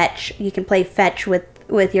fetch. You can play fetch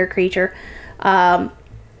with your creature.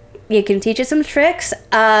 You can teach it some tricks.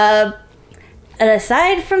 And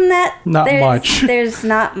aside from that, there's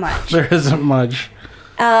not much. There isn't much.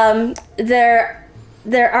 There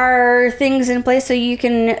are things in place so you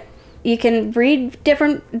can breed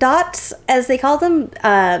different dots, as they call them.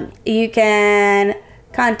 You can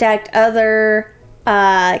contact other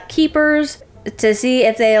keepers to see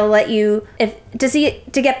if they'll let you to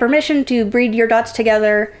get permission to breed your dots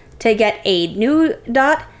together to get a new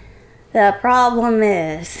dot. The problem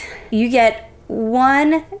is you get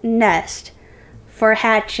one nest for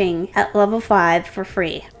hatching at level 5 for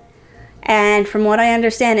free. And from what I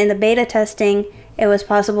understand, in the beta testing, it was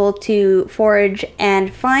possible to forage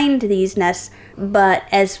and find these nests, but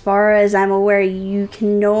as far as I'm aware, you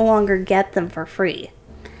can no longer get them for free.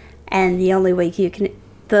 And the only way you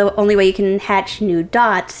can hatch new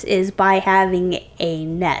dots is by having a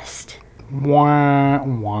nest. Wah,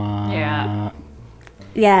 wah.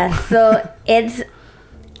 Yeah, so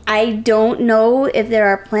I don't know if there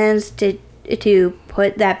are plans to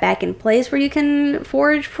put that back in place where you can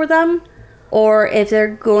forage for them, or if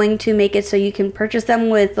they're going to make it so you can purchase them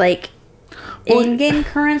with like in-game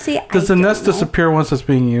currency. Does the nest disappear once it's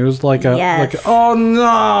being used? Yes. Oh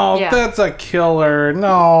no, that's a killer.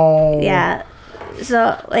 No. Yeah.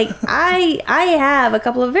 So like I have a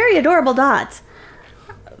couple of very adorable dots,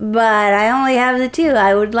 but I only have the 2.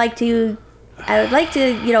 I would like to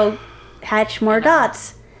hatch more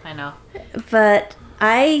dots. I know. But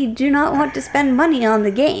I do not want to spend money on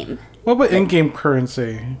the game. What about in-game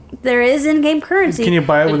currency? There is in-game currency. Can you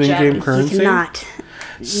buy it with in-game currency? You cannot.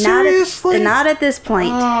 Seriously? Not at this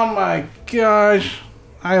point. Oh my gosh.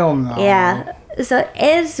 I don't know. Yeah. So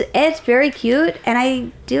it's very cute, and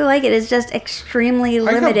I do like it. It's just extremely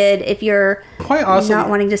limited if you're quite honestly, not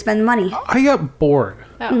wanting to spend money. I got bored.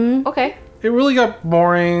 Oh, mm-hmm. Okay. It really got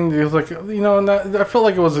boring. It was like, I felt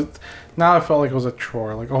like it was a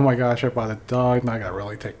chore. Like, oh my gosh, I bought a dog. Now I gotta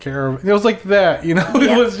really take care of it. It was like that,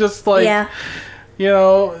 It was just like, I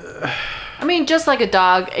mean, just like a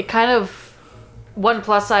dog, it kind of, one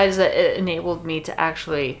plus side is that it enabled me to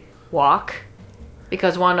actually walk,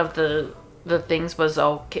 because one of the things was,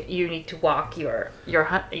 you need to walk your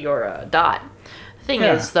dot. The thing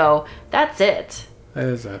is, though, that's it. That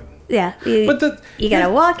is it. Yeah, you gotta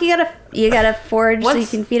walk. You gotta forage so you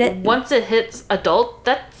can feed it. Once it hits adult,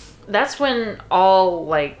 that's when all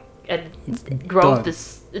growth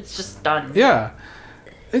is, it's just done. Yeah.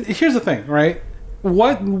 Here's the thing, right?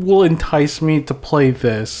 What will entice me to play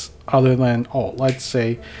this other than let's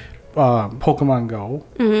say Pokemon Go?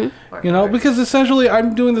 Mm-hmm. Because essentially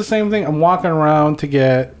I'm doing the same thing. I'm walking around to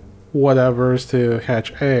get whatever's to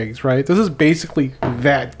hatch eggs, right? This is basically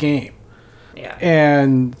that game. Yeah.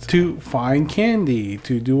 And to find candy,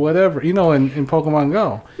 to do whatever, in Pokemon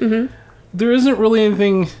Go. Mm-hmm. There isn't really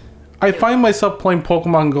anything. I find myself playing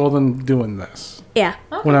Pokemon Go than doing this. Yeah.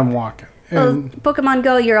 When I'm walking. And Pokemon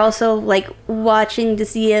Go, you're also like watching to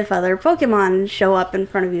see if other Pokemon show up in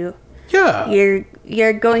front of you. Yeah.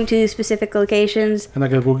 You're going to specific locations and I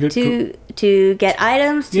gotta go get to get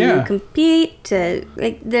items, to compete, to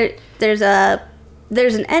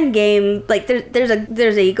there's an end game, like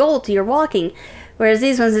there's a goal to your walking, whereas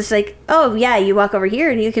these ones it's like, oh yeah, you walk over here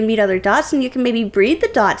and you can meet other dots and you can maybe breed the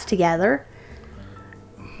dots together,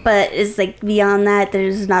 but it's like beyond that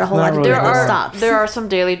there's not a whole lot to do. There are some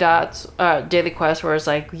daily quests where it's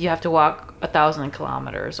like you have to walk 1,000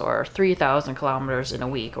 kilometers or 3,000 kilometers in a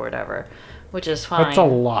week or whatever, which is fine. That's a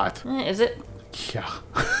lot. Is it? Yeah.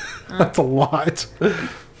 That's a lot. It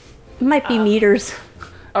might be meters.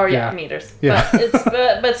 Or meters. Yeah.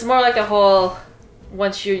 But it's more like a whole,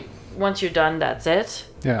 once you're done, that's it.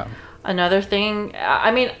 Yeah. Another thing,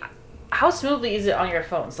 I mean, how smoothly is it on your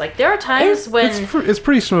phones? Like there are times when it's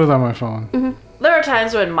pretty smooth on my phone. Mm-hmm. There are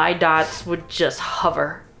times when my dots would just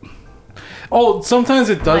hover. Oh, sometimes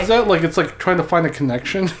it does that. Like it's like trying to find a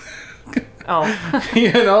connection.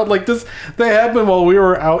 Oh. Like this. That happened while we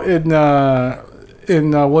were out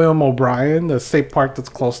in William O'Brien, the state park that's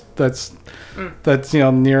close, that's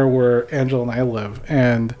near where Angela and I live,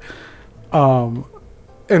 and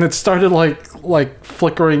it started like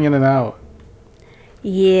flickering in and out.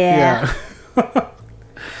 Yeah.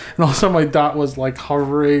 And also my dot was like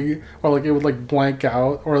hovering, or like it would like blank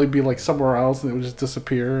out, or it'd be like somewhere else and it would just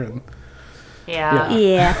disappear. And yeah.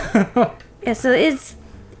 So it's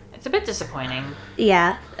a bit disappointing.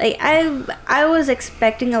 Yeah, like I was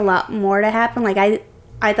expecting a lot more to happen. Like I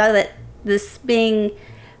thought that this being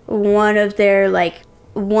one of their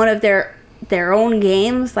own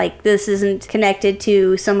games, like this isn't connected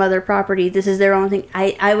to some other property. This is their own thing.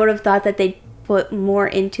 I would have thought that they'd put more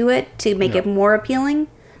into it to make it more appealing.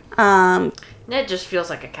 It just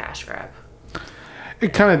feels like a cash grab.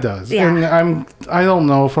 It kind of does. Yeah. And I don't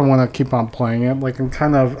know if I want to keep on playing it. Like I'm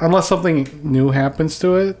kind of, unless something new happens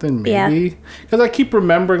to it, then maybe. Because I keep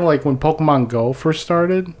remembering like when Pokemon Go first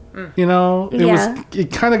started,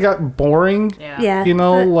 it kind of got boring. Yeah.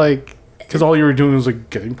 Like, because all you were doing was like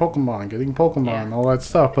getting Pokemon, all that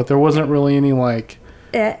stuff. But there wasn't really any like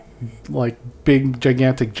big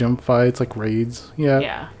gigantic gym fights, like raids yet.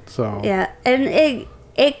 Yeah. So. Yeah, and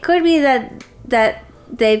it could be that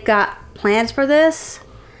they've got plans for this,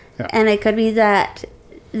 and it could be that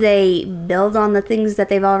they build on the things that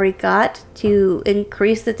they've already got to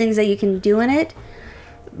increase the things that you can do in it.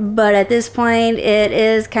 But at this point, it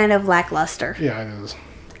is kind of lackluster. Yeah, it is.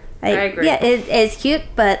 I agree. Yeah, it's cute,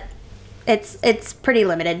 but it's pretty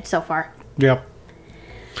limited so far. Yep.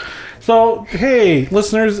 So, hey,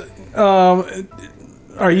 listeners,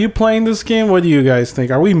 are you playing this game? What do you guys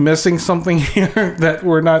think? Are we missing something here that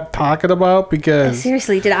we're not talking about? Because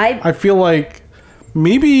seriously, did I feel like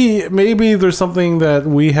maybe there's something that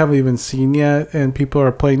we haven't even seen yet, and people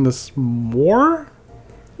are playing this more.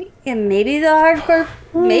 And maybe the hardcore,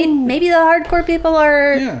 maybe the hardcore people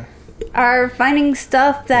are finding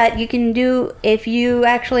stuff that you can do if you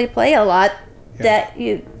actually play a lot that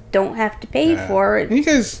you don't have to pay for. You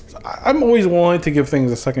guys, I'm always willing to give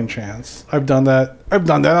things a second chance. I've done that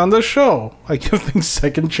on this show. I give things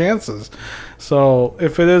second chances. So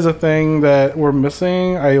if it is a thing that we're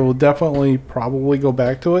missing, I will definitely probably go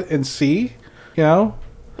back to it and see, Yeah,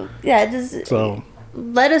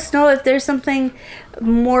 let us know if there's something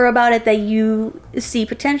more about it that you see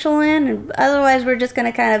potential in. And otherwise, we're just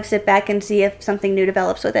going to kind of sit back and see if something new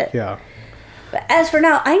develops with it. Yeah. But as for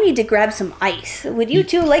now, I need to grab some ice. Would you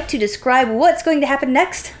two like to describe what's going to happen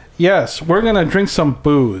next? Yes, we're gonna drink some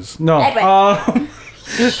booze. No,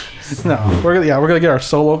 no, we're gonna get our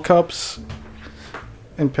solo cups.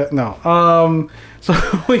 And so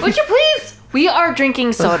would you please? We are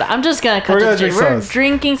drinking soda. I'm just gonna cut this. We're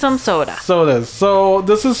drinking some soda. Sodas. So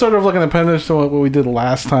this is sort of like an appendage to what we did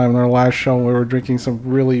last time in our last show. We were drinking some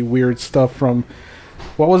really weird stuff from,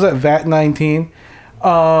 what was it, VAT 19.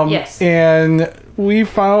 Yes. And we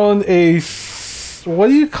found what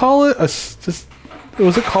do you call it?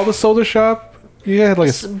 Was it called a soda shop? You had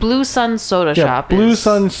like a Blue Sun Soda Shop. Blue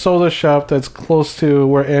Sun Soda Shop that's close to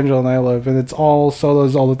where Angela and I live, and it's all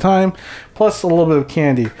sodas all the time, plus a little bit of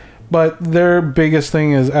candy. But their biggest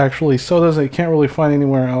thing is actually sodas that you can't really find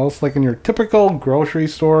anywhere else, like in your typical grocery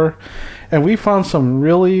store. And we found some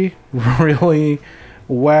really, really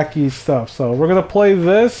wacky stuff. So we're gonna play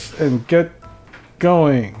this and get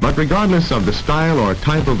going. But regardless of the style or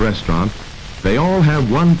type of restaurant, they all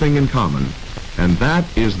have one thing in common, and that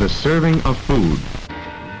is the serving of food.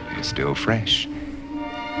 It's still fresh,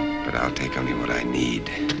 but I'll take only what I need.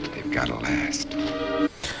 They've got to last.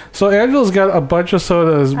 So Angela's got a bunch of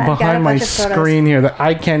sodas behind my screen here that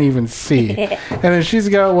I can't even see. And then she's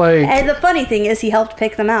got like... And the funny thing is he helped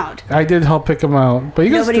pick them out. I did help pick them out. But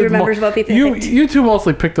you guys Nobody remembers what people picked. You two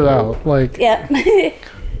mostly picked it out. Like, yeah.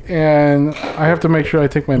 And I have to make sure I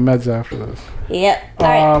take my meds after this. Yep. All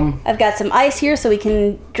right. I've got some ice here so we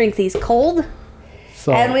can drink these cold.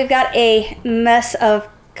 And we've got a mess of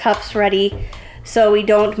cups ready so we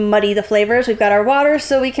don't muddy the flavors. We've got our water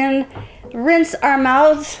so we can rinse our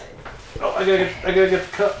mouths. Oh, I gotta get the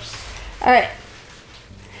cups. All right.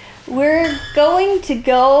 We're going to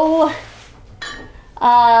go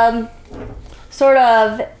sort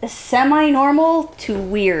of semi-normal to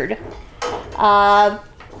weird.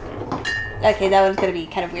 Okay, that one's going to be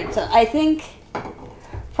kind of weird. So I think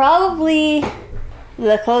probably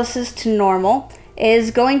the closest to normal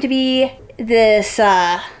is going to be this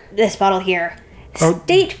this bottle here.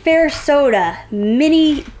 State Fair Soda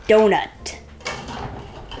Mini Donut.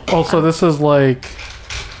 Also, this is like...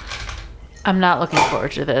 I'm not looking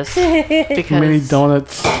forward to this. Because Mini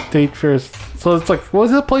Donuts State Fair. So it's like, what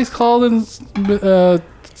was that place called in at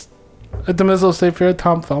the Minnesota State Fair?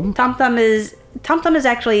 Tom Thumb? Tom Thumb is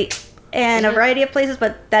actually and a variety of places,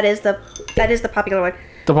 but that is the popular one.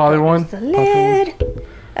 The popular one? The lid.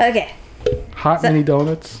 Okay. Hot mini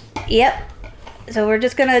donuts. Yep. So we're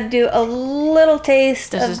just gonna do a little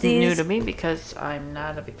taste This of is these. new to me because I'm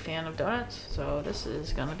not a big fan of donuts, so this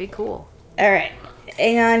is gonna be cool. All right.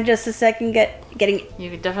 Hang on just a second. Getting.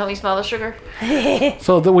 You can definitely smell the sugar.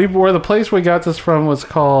 So where the place we got this from was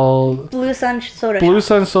called Blue Sun Soda Blue Shop.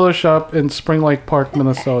 Sun Soda Shop in Spring Lake Park,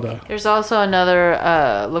 Minnesota. There's also another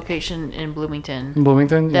location in Bloomington In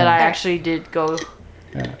Bloomington? that Yeah. I actually did go.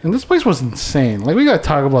 Yeah. And this place was insane. Like, we gotta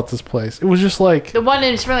talk about this place. It was just like The one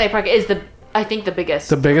in Spring Lake Park is I think the biggest.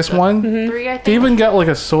 the biggest one. Mm-hmm. 3, I think. They even got like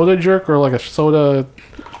a soda jerk or like a soda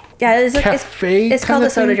Yeah, it's cafe. it's called kinda a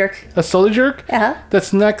soda thing. jerk. A soda jerk? Uh-huh.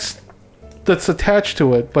 That's attached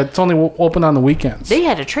to it, but it's only open on the weekends. They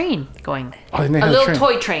had a train going. Oh, and they A had little train.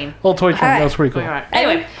 toy train. Little toy train. Alright. That was pretty cool. Going on. Evan,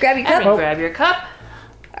 Anyway, grab your cup. Evan, grab your cup.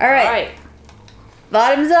 All right. All right.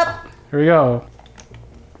 Bottoms up. Here we go.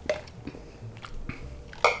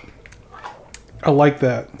 I like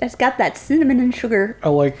that. It's got that cinnamon and sugar. I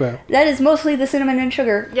like that. That is mostly the cinnamon and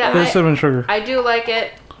sugar. Yeah, There's cinnamon sugar. I do like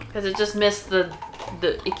it because it just missed the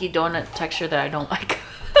icky donut texture that I don't like.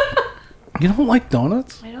 You don't like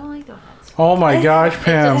donuts? I don't like donuts. Oh my gosh,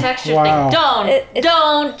 Pam. It's a texture Wow. thing.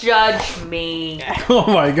 Don't judge me. Oh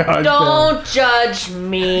my gosh. Don't judge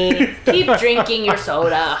me. Keep drinking your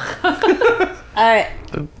soda. All right.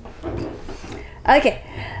 Okay.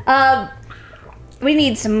 We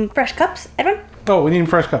need some fresh cups, Edwin. Pam. Oh, we need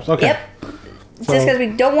fresh cups. Okay. Yep. Just because we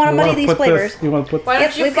don't want to muddy these flavors. You want to put Why Yep,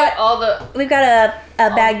 don't you we've put got- all the... We've got a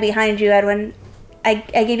bag behind you, Edwin. I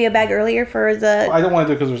gave you a bag earlier for the. I don't want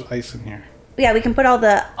to do it because there's ice in here. Yeah, we can put all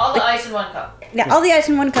the ice in one cup. all the ice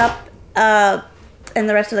in one cup, and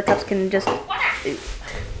the rest of the cups can just.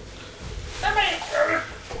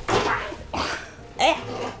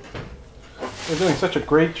 We're doing such a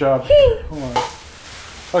great job. Hold on.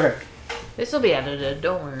 Okay. This will be edited,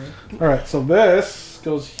 don't worry. All right. So this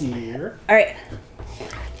goes here. All right.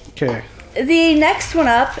 Okay. The next one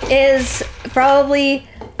up is probably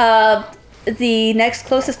the next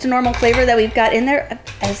closest to normal flavor that we've got in there.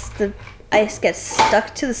 As the ice gets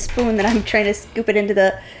stuck to the spoon that I'm trying to scoop it into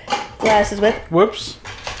the glasses with. Whoops.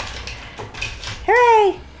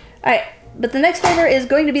 Hooray! All right, but the next flavor is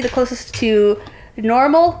going to be the closest to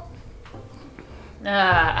normal.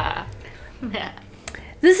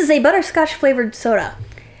 This is a butterscotch flavored soda.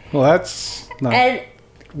 Well, that's not And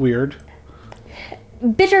weird.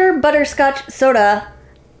 bitter butterscotch soda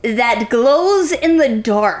that glows in the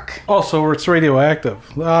dark. Oh, so it's radioactive.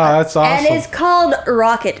 Ah, that's awesome. And it's called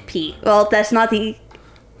Rocket Pea. Well, that's not the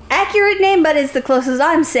accurate name, but it's the closest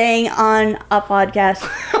I'm saying on a podcast.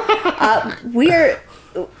 We're...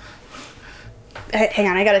 Hang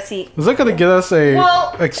on, I gotta see. Is that going to get us a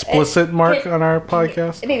Well, explicit mark on our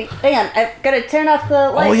podcast? Maybe. Hang on, I've gotta turn off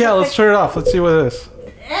the light. Oh, yeah, let's turn it off. Let's see what it is.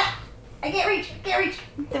 I can't reach. There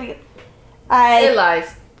we go. It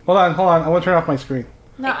lies. Hold on. I want to turn off my screen.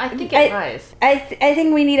 No, I think it lies. I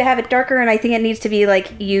think we need to have it darker, and I think it needs to be like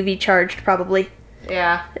UV charged, probably.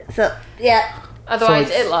 Yeah. So yeah. Otherwise,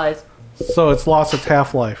 So it's- it lies. So it's lost its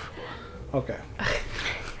half-life. Okay.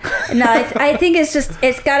 No, I think it's just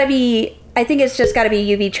gotta be. I think it's just gotta be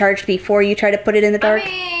UV charged before you try to put it in the dark. I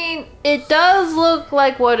mean, it does look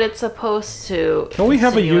like what it's supposed to. Don't we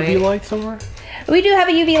have a UV insinuate. light somewhere? We do have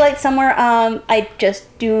a UV light somewhere. I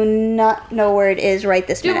just do not know where it is right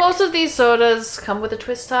this Do minute. most of these sodas come with a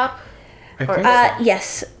twist top? I Or- think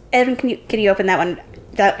Yes. Evan, can you open that one?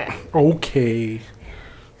 Okay. Okay.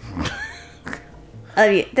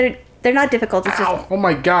 They're not difficult. It's just. Ow. Oh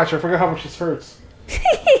my gosh, I forgot how much this hurts.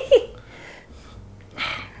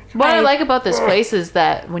 What I like about this place is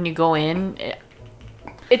that when you go in,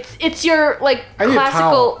 it's your like I need classical.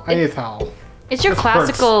 a towel. I need a towel. It's your This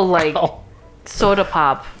classical hurts. like Ow. soda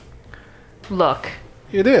pop look.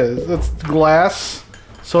 It is. It's glass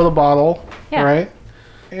soda bottle, Yeah. right?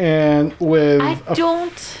 And with I a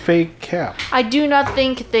don't. fake cap. I do not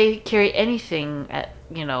think they carry anything at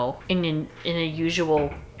in a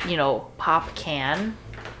usual pop can.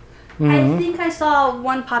 I think I saw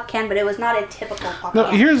one pop can, but it was not a typical pop No,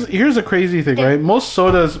 can. here's a crazy thing, right? Most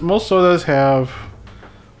sodas have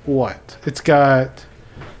what? It's got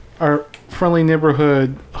our friendly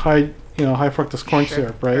neighborhood high fructose corn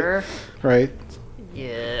syrup, right? Sugar. Right.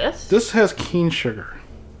 Yes. This has cane sugar.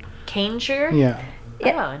 Cane sugar. Yeah.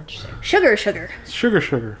 Oh, interesting. Sugar.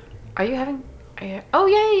 Sugar. Are you having? Oh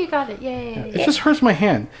yeah, you got it. Yay. It just hurts my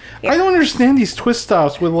hand. I don't understand these twist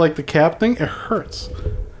stops with like the cap thing. It hurts.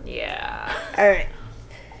 Yeah. All right.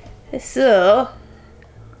 So,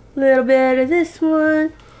 a little bit of this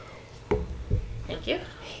one. Thank you.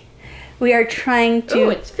 We are trying Ooh, to.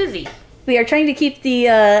 it's fizzy. We are trying to keep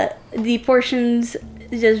the portions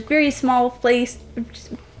just very small place.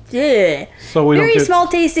 Yeah. So we very don't get... small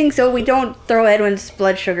tasting, so we don't throw Edwin's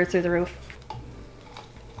blood sugar through the roof.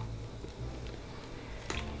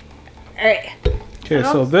 All right. Okay,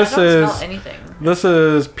 so I don't smell anything. This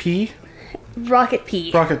is pea. Rocket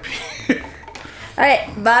pea. Rocket pea. All right,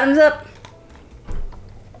 bottoms up.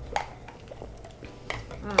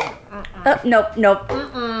 Oh, nope. Nope.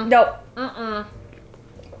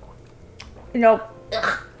 Nope.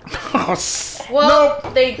 Well,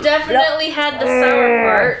 they definitely had the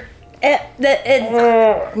sour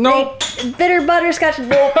part. Nope. Bitter butterscotch.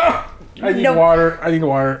 Nope. I need water.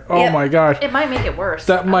 Oh Yep. my gosh. It might make it worse.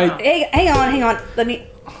 That might... Hang on. Let me...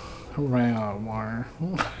 I ran out of water.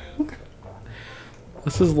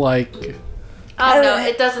 This is like... Oh no,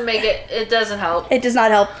 it doesn't make it. It doesn't help. It does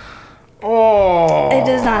not help. Oh. It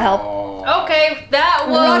does not help. Okay, that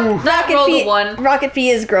one. That rolled a 1. Rocket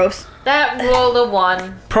pea is gross. That rolled a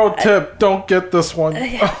 1. Pro tip, don't get this one.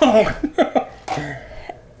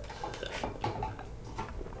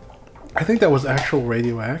 I think that was actual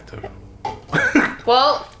radioactive.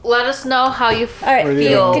 Well, let us know how you right,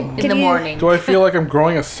 feel can in the you- morning. Do I feel like I'm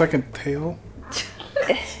growing a second tail?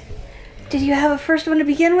 Did you have a first one to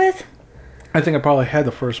begin with? I think I probably had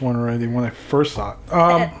the first one already when I first saw it.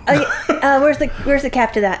 Where's the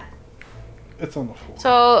cap to that? It's on the floor.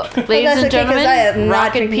 So, ladies That's and okay, 'cause I gentlemen, am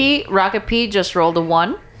not drinking. Rocket P just rolled a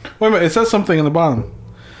 1. Wait a minute, it says something in the bottom.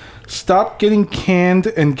 Stop getting canned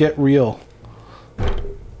and get real.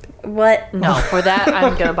 What? No, for that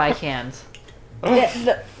I'm gonna buy cans.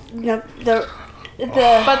 The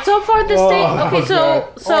But so far this state, okay.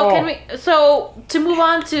 God. Can we? So to move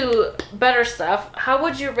on to better stuff, how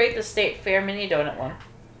would you rate the State Fair mini donut one?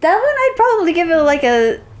 that one I'd probably give it like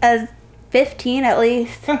a 15 at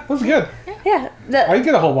least. Yeah, that's good. Yeah. I'd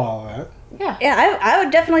get a whole bottle of that. Yeah, I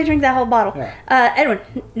would definitely drink that whole bottle. Yeah. Edwin,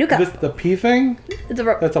 new cup. The pea thing? That's a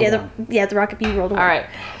one. The rocket pea rolled away. All right,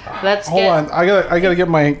 let's Hold on, I gotta get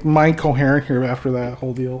my mind coherent here after that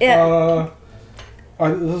whole deal. Yeah.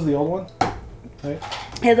 This is the old one, right?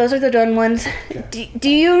 Yeah, those are the done ones. Okay. Do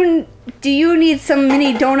you need some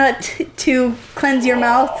mini donut to cleanse your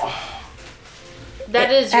mouth? That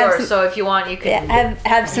is have yours. some- So if you want, you can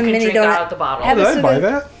have some you can mini drink donut. out of the bottle. Have Did a I swig buy of-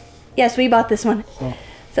 that? Yes, we bought this one. Oh.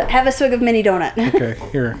 So have a swig of mini donut. Okay,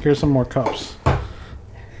 here's some more cups.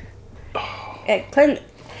 Yeah,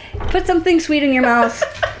 put something sweet in your mouth.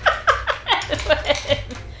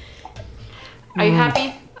 Are you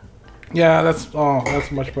happy? Yeah, that's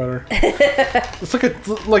much better. It's like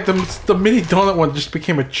the mini donut one just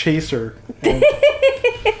became a chaser.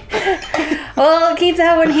 Well, keep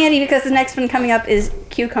that one handy because the next one coming up is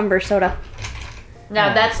cucumber soda.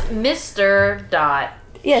 Now that's Mr. Dot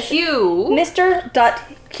Yes. Q.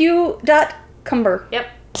 Mr.Q.Cumber. Yep.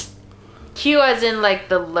 Q as in like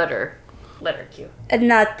the letter Q. And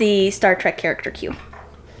not the Star Trek character Q.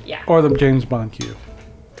 Yeah. Or the James Bond Q.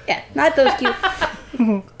 Yeah, not those Q.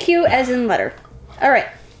 Q as in letter. Alright.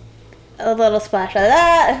 A little splash of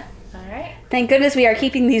that. All right. Thank goodness we are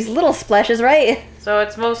keeping these little splashes, right? So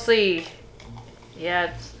it's mostly,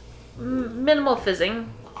 it's minimal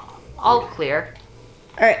fizzing, all clear.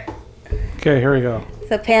 Alright. Okay, here we go.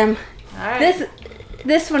 So Pam, All right.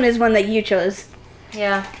 this one is one that you chose.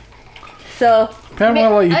 Yeah. So Pam,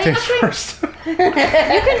 I'll let you I taste think- first.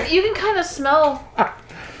 You can kind of smell.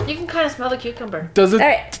 You can kind of smell the cucumber. Does it?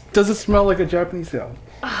 Alright. Does it smell like a Japanese salad?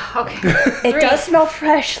 Okay. it does smell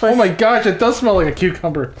fresh. Oh my gosh, it does smell like a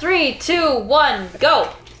cucumber. 3, 2, 1, go.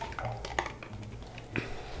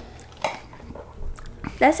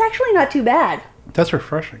 That's actually not too bad. That's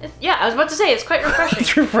refreshing. Yeah, I was about to say it's quite refreshing.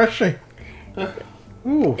 It's refreshing.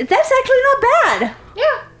 Ooh. That's actually not bad.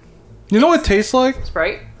 Yeah. You know what it tastes like?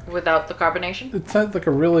 Sprite without the carbonation. It's not like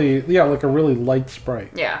a really light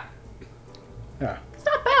Sprite. Yeah. Yeah. It's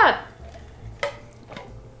not bad.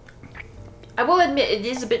 I will admit it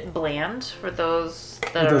is a bit bland for those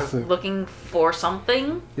that It are does seem- looking for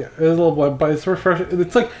something. Yeah, it's a little bland, but it's refreshing.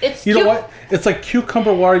 It's like It's you know cute. what? It's like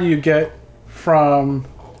cucumber water you get from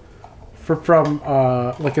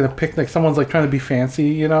like at a picnic. Someone's like trying to be fancy,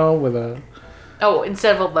 you know, with a Oh,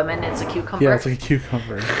 instead of a lemon, it's a cucumber. yeah, it's like a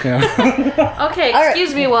cucumber. Yeah. Okay, All right.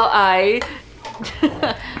 excuse me while I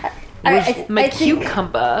Alright, my I think,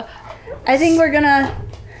 cucumber I think we're gonna.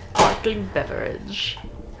 sparkling beverage.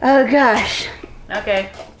 Oh gosh.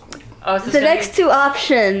 Okay. Oh, is this The gonna next be- two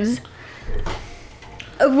options.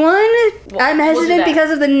 One, I'm we'll do hesitant that.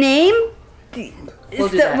 because of the name. We'll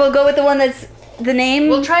do that. We'll go with the one that's the name.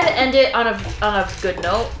 We'll try to end it on a good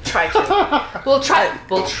note. Try to. We'll try.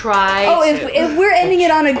 Oh, to. if we're ending it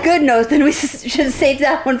on a good note, then we should save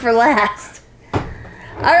that one for last.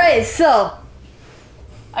 Alright, so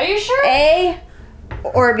Are you sure? A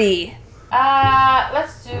or B?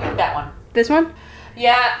 Let's do that one. This one?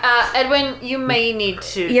 Yeah, Edwin, you may need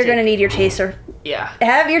to. You're gonna need your chaser. Yeah.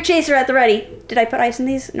 Have your chaser at the ready. Did I put ice in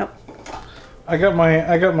these? No. I got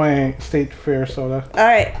my State Fair soda.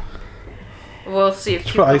 Alright. We'll see if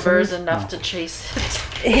put ice in cucumber is these? enough No. to chase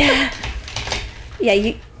it.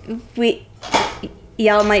 Yeah.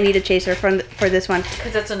 Y'all might need a chaser for this one.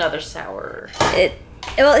 Because that's another sour.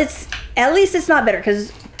 It's at least it's not bitter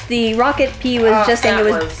because the rocket pea was just saying it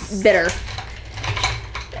was bitter.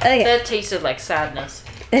 Okay. That tasted like sadness.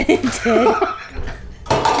 It did.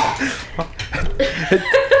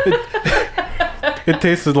 It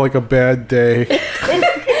tasted like a bad day.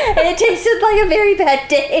 It tasted like a very bad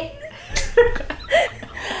day.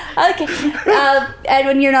 Okay.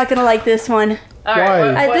 Edwin, you're not gonna like this one. All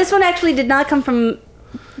right. Why? This one actually did not come from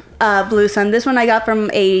Blue Sun. This one I got from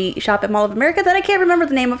a shop at Mall of America that I can't remember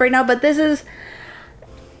the name of right now, but this is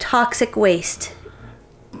Toxic Waste.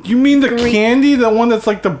 You mean the candy, the one that's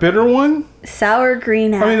like the bitter one? Sour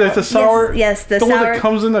green apple. I mean, that's the sour. Yes, the the sour. one that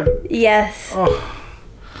comes in the. Yes. Oh.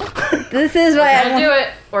 This is why We're gonna do it.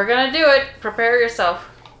 We're gonna do it. Prepare yourself.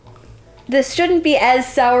 This shouldn't be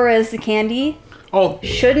as sour as the candy. Oh,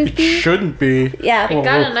 Shouldn't it be. shouldn't be. Yeah. It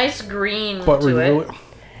got a nice green But to really, it.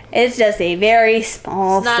 It's just a very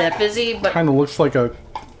small It's not sip. fizzy, but kind of looks like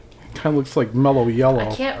mellow yellow.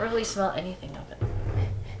 I can't really smell anything of it.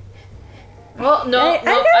 Well, no,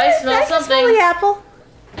 I smell can something. smell the apple.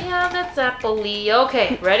 Yeah, that's apple-y.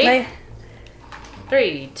 Okay, ready? Right.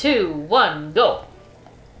 3, 2, 1, go.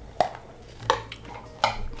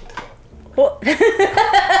 Oh.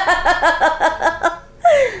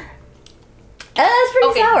 That's pretty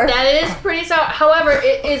Okay, sour. that is pretty sour. However,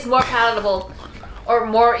 it is more palatable or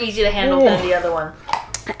more easy to handle than the other one.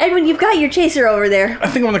 Edwin, you've got your chaser over there. I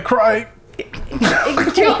think I'm gonna cry.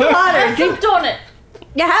 Drink water. Have some donut.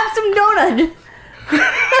 You have some donut.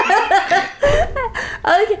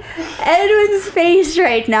 Okay, Edwin's face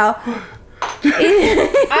right now.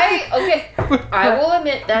 I will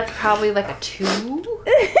admit that's probably like a 2.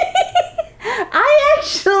 I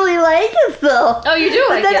actually like it though. Oh, you do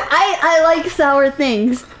like But then it. I like sour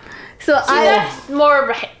things, so See, that's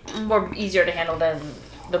more easier to handle than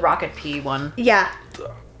the rocket pea one. yeah.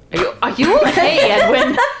 Are you okay,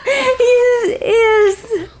 Edwin?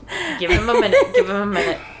 Is Give him a minute. Give him a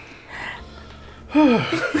minute.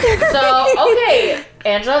 So, okay,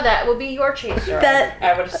 Angela, that will be your chaser. I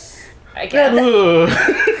guess.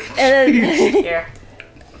 Here.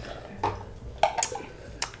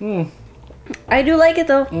 I do like it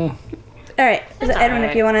though. All right, so It's Edwin, alright.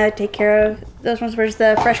 if you want to take care of those ones, where's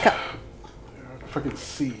the fresh cup? If I can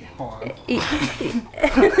see. Hold on. Edwin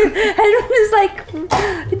is like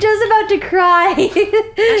just about to cry. Actually,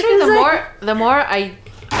 He's like-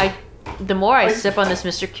 the more I sip on this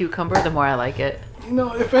Mr. Cucumber, the more I like it. You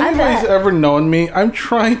know, if anybody's ever known me, I've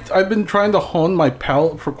been trying to hone my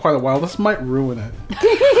palate for quite a while. This might ruin it.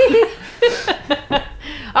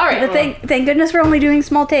 All right. But thank goodness we're only doing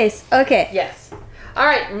small tastes. Okay, Yes. All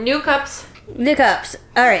right. New cups. new cups.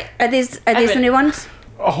 All right, are these the Edwin. new ones?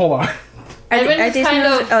 Oh, hold on. Edwin Are is these kind new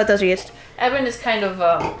ones? of- Oh, those are used. Edwin is kind of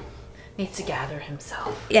needs to gather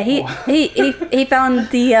himself. Yeah, he found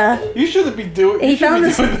the You shouldn't be doing. He You should found be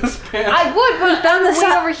this- doing this, Pam. I would, but found I'm the way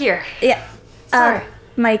so- over here. yeah. Sorry.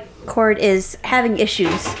 My cord is having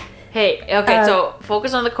issues. Hey. Okay. So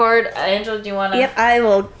focus on the cord. Angela, do you want to? Yep, I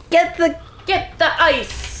will get the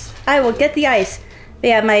ice. I will get the ice.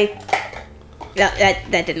 But yeah,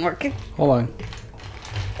 that didn't work. Hold on.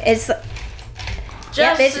 It's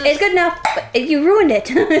it's good now. But you ruined it.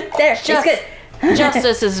 There, it's good.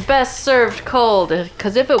 Justice is best served cold,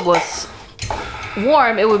 because if it was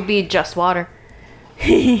warm, it would be just water.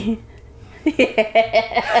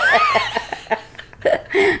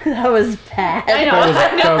 That was bad. I know.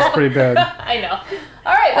 That was pretty bad. I know.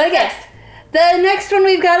 All right. What's Okay. next? The next one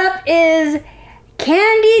we've got up is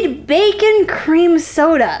candied bacon cream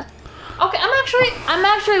soda. Okay, I'm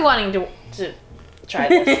actually wanting to try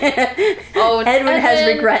this. Oh, Edwin has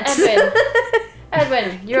regrets.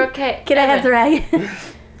 Edwin, you're okay. Can I have the rag?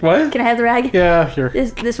 What? Can I have the rag? Yeah, sure.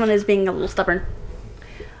 This one is being a little stubborn.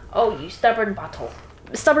 Oh, you stubborn bottle.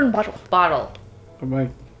 Stubborn bottle. Bottle. Am I-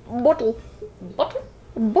 Bottle. Bottle?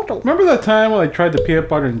 Bottle. Remember that time when I tried the peanut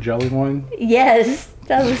butter and jelly one? Yes,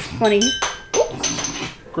 that was funny.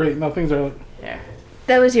 Great. Now things are. There.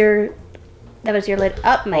 That was your lid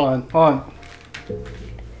up, Mike. Hold on.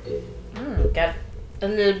 Got a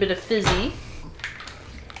little bit of fizzy.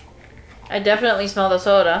 I definitely smell the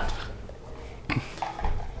soda. Oh,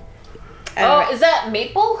 Alright. is that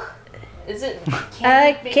maple? Is it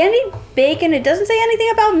candied bacon? It doesn't say anything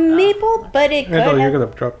about maple, but it could Ethel, you're have...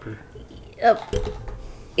 gonna drop her. Oh.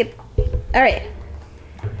 Yep. All right.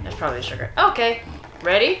 That's probably sugar. Okay.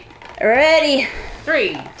 Ready? Ready.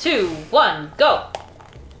 3, 2, 1, go.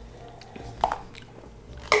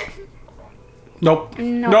 Nope.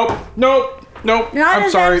 Nope. Nope. Not I'm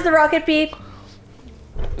as sorry. bad as the rocket pea,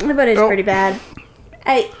 but it's pretty bad.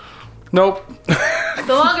 Nope.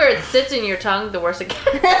 The longer it sits in your tongue, the worse it gets.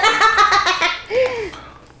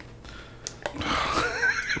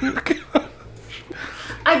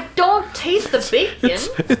 I don't taste the bacon.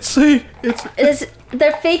 It's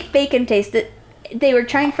their fake bacon taste. They were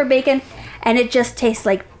trying for bacon, and it just tastes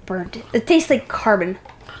like burnt. It tastes like carbon.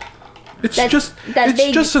 It's just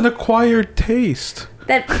an acquired taste.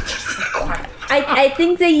 That I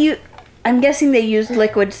think I'm guessing they used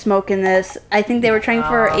liquid smoke in this. I think they were trying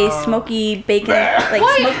for a smoky bacon, like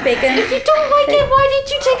smoked bacon. If you don't like it, why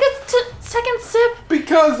did you take a second sip?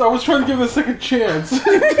 Because I was trying to give it a second chance. You're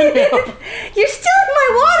stealing my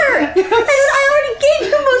water. Yes. I already gave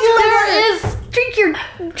you most of my water.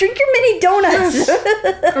 Drink your mini donuts.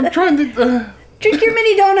 Yes. I'm trying to drink your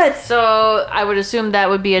mini donuts. So I would assume that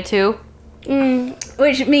would be a 2.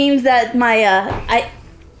 Which means that my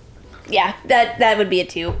that would be a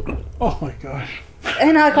 2. Oh my gosh.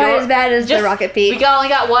 And not quite as bad as the rocket pea. We only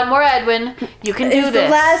got one more, Edwin. You can do it's this. The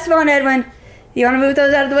last one, Edwin. You want to move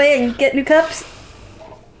those out of the way and get new cups?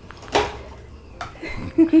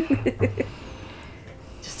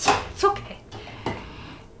 It's okay.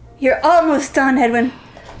 You're almost done, Edwin.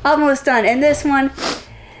 Almost done. And this one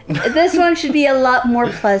should be a lot more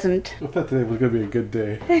pleasant. I thought today was gonna be a good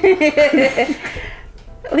day.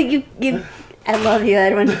 I love you,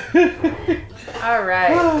 Edwin. All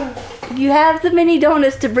right. You have the mini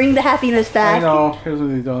donuts to bring the happiness back. I know. Here's the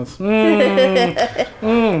mini donuts.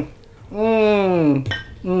 Did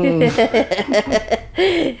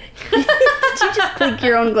you just clink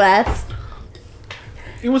your own glass?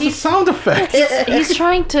 It was a sound effect. He's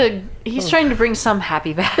trying to bring some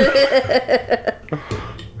happy back.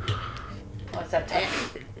 What's that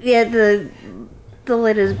taste? Yeah, the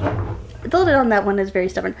lid on that one is very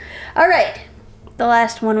stubborn. All right, the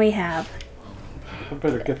last one we have. I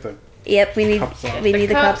better get the. Yep, we need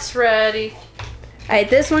the cups ready. All right,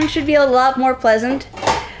 this one should be a lot more pleasant.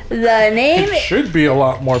 The name It should be a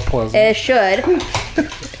lot more pleasant. It should.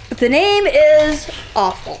 The name is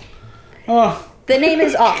awful. Oh. The name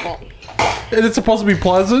is awful. And it's supposed to be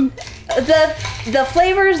pleasant? The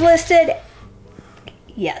flavors listed.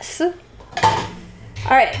 Yes. All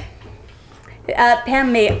right.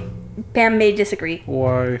 Pam may disagree.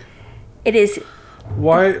 Why? It is.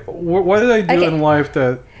 Why did I do in life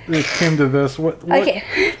that it came to this?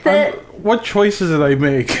 What choices did I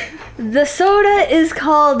make? The soda is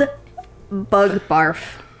called Bug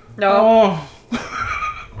Barf. No.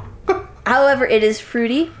 Oh. However, it is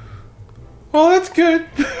fruity. Oh, that's good.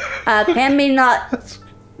 Pam may not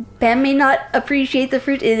appreciate the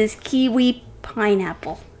fruit. It is kiwi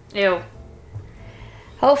pineapple. Ew.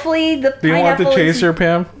 Hopefully the pineapple. Do you want the chaser,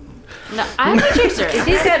 Pam? No, I'm the chaser.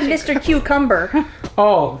 He's got Mr. Cucumber.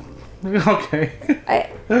 Oh, okay.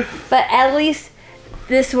 But at least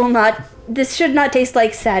this should not taste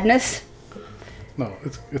like sadness. No,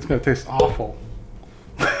 it's gonna taste awful.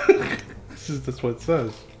 That's what it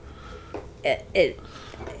says.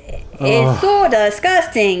 It's so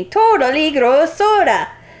disgusting. Totally gross soda.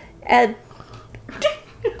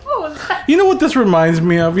 You know what this reminds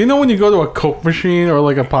me of? You know when you go to a Coke machine or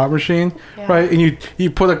like a pop machine, right? And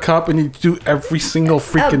you put a cup and you do every single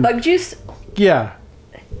freaking bug juice. Yeah,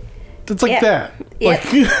 it's like that. Yep.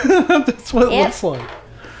 Like that's what it looks like.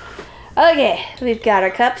 Okay, we've got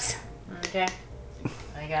our cups. Okay,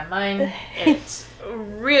 I got mine. It's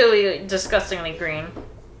really disgustingly green.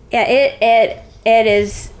 Yeah, it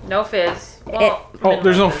is. No fizz. Well,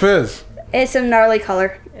 There's no fizz. It's a gnarly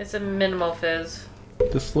color. It's a minimal fizz.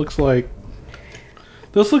 This looks like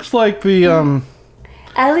the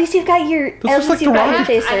At least you've got your. This looks like the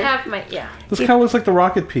rocket. I have my This kind of looks like the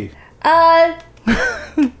rocket pea.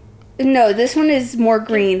 No, this one is more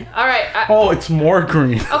green. All right. It's more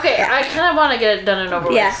green. Okay, I kind of want to get it done and over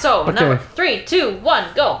with. So, number 3, 2,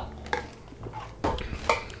 1, go.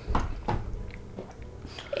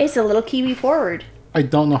 It's a little kiwi forward. I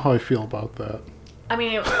don't know how I feel about that. I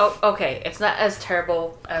mean, okay, it's not as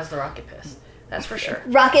terrible as the rocket piss. That's for sure.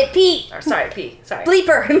 Rocket pea. Or, sorry, pea. Sorry.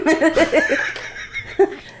 Bleeper.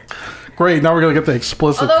 Great. Now we're gonna get the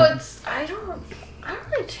explicit. Although I don't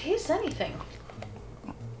really taste anything.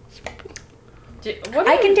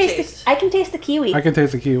 I can taste the kiwi. I can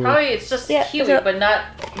taste the kiwi. Probably it's just kiwi, but not.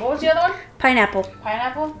 What was the other one? Pineapple.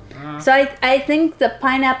 Pineapple. So I think the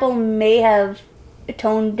pineapple may have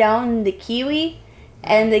toned down the kiwi,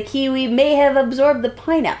 and the kiwi may have absorbed the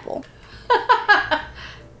pineapple.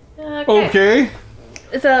 Okay.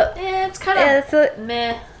 So Yeah, it's kind of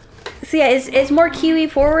meh. So yeah, it's more kiwi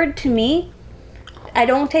forward to me. I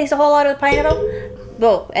don't taste a whole lot of the pineapple.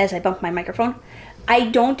 Well, as I bump my microphone, I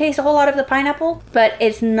don't taste a whole lot of the pineapple, but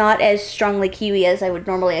it's not as strongly kiwi as I would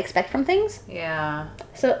normally expect from things. Yeah.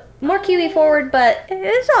 So more kiwi forward, but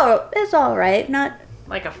it's all right. Not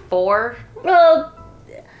Like a 4? well.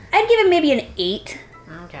 I'd give it maybe an 8.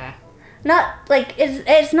 Okay. Not like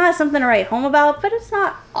it's not something to write home about, but it's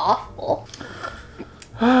not awful.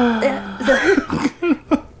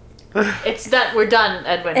 It's done. We're done,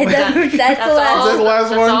 Edwin. We're That's done. the last. Is that the last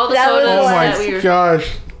That's one? all the That was sodas the that last. we were...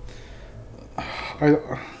 Gosh.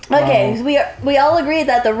 Okay, so we all agreed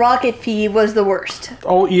that the rocket pea was the worst.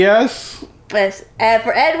 Oh, yes? Yes.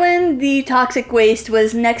 For Edwin, the toxic waste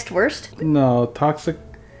was next worst. No, toxic.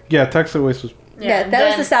 Yeah, toxic waste was. Yeah, that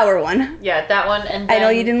was the sour one. Yeah, that one. And I then, know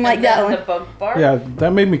you didn't like and that then one. The bug bar. Yeah,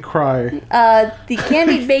 that made me cry. The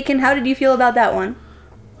candied bacon. How did you feel about that one?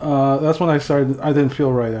 That's when I started. I didn't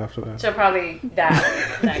feel right after that. So probably that.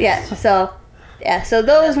 Next. Yeah. So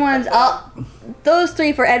those ones, those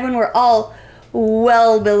 3 for Edwin were all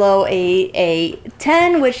well below a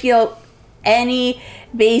 10, which any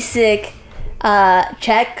basic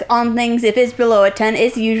check on things, if it's below a 10,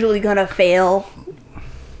 it's usually gonna fail.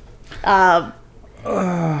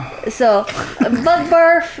 So Bug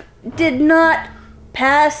Barf did not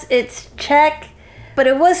pass its check, but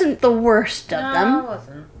it wasn't the worst of them. No, it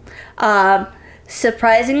wasn't.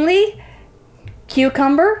 Surprisingly,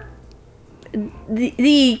 cucumber,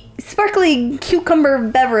 the sparkly cucumber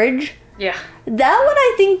beverage. Yeah. That one,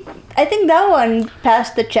 I think that one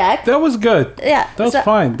passed the check. That was good. Yeah, That was so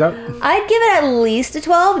fine. That. I'd give it at least a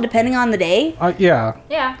 12, depending on the day. Yeah.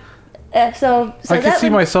 Yeah. So I could that see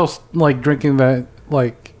one- myself like drinking that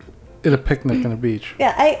like at a picnic on a beach.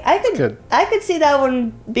 Yeah, I could. good. I could see that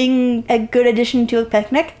one being a good addition to a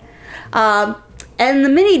picnic. And the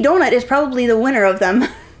mini donut is probably the winner of them.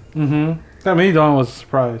 That mini donut was a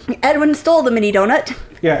surprise. Edwin stole the mini donut.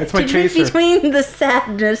 Yeah, it's my To drink chaser. between the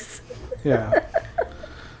sadness. Yeah.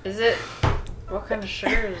 Is it? What kind of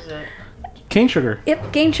sugar is it? Cane sugar.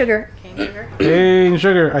 Yep, cane sugar. Cane sugar? Cane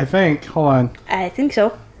sugar, I think. Hold on. I think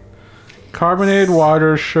so. Carbonated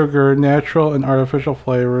water, sugar, natural and artificial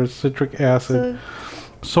flavors, citric acid,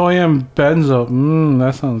 sodium benzo.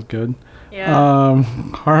 That sounds good. Yeah.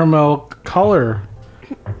 Caramel color.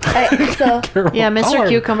 So Yeah, Mr. Color.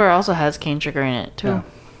 Cucumber also has cane sugar in it too.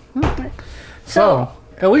 So,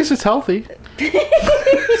 at least it's healthy.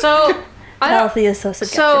 So, healthy is so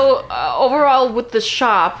subjective. So overall, with the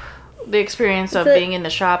shop, the experience of The- being in the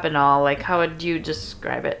shop and all, like, how would you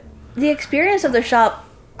describe it? the experience of the shop,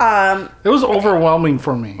 It was overwhelming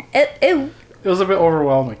for me. it It was a bit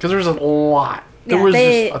overwhelming because there's a lot. There Yeah, was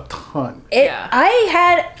they- just a ton. Yeah.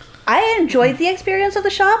 I enjoyed the experience of the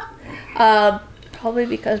shop, probably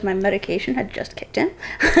because my medication had just kicked in.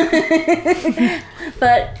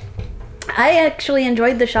 But I actually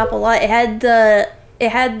enjoyed the shop a lot. It had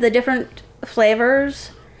the different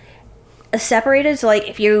flavors separated. So like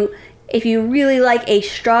if you really like a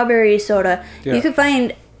strawberry soda, Yeah. you could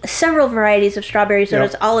find several varieties of strawberry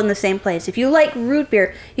sodas Yep. all in the same place. If you like root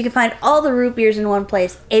beer, you can find all the root beers in one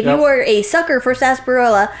place. If Yep. you are a sucker for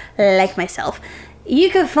sarsaparilla, like myself, you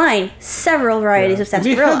could find several varieties of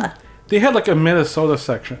sarsaparilla. They had like a Minnesota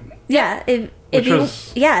section. Yeah, if Which you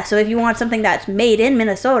was- so if you want something that's made in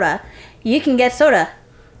Minnesota, you can get soda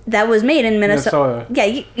that was made in Minnesota. Minnesota.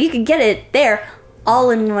 Yeah, you could get it there all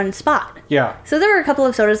in one spot. Yeah. So there were a couple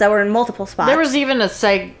of sodas that were in multiple spots. There was even a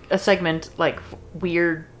segment like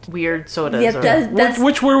weird sodas. Yep, or- that's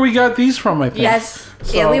Which where we got these from, I think. yes.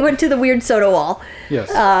 So- Yeah, we went to the weird soda wall.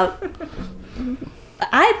 Yes.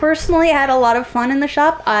 I personally had a lot of fun in the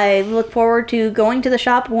shop. I look forward to going to the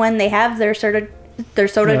shop when they have their soda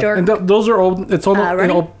Yeah, jerk. and those are open. It's on.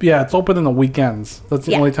 running? It's open in the weekends. That's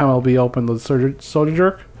the Yeah. only time it'll be open. The soda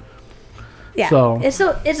jerk. Yeah, So-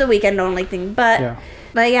 it's a weekend only thing, but Yeah.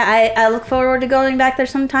 I look forward to going back there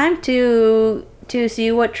sometime to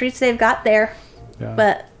see what treats they've got there. Yeah.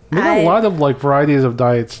 But we got a lot of like varieties of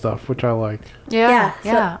diet stuff, which I like. Yeah, Yeah,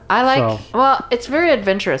 yeah. I like. So- Well, it's very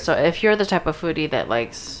adventurous. So if you're the type of foodie that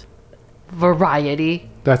likes variety,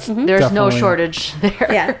 That's Mm-hmm. there's no definitely- shortage there.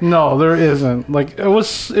 yeah. No, there isn't. Like it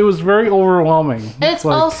was very overwhelming. And it's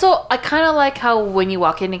like, also I kind of like how when you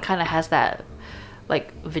walk in, it kind of has that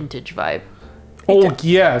like vintage vibe. Oh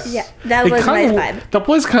yes. Yeah, that It was my kinda- vibe. The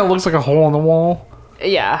place kind of looks like a hole in the wall.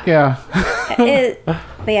 Yeah. Yeah.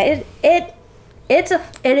 But yeah,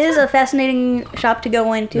 it is a fascinating shop to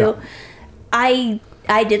go into. Yeah.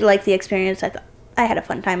 I did like the experience. I had a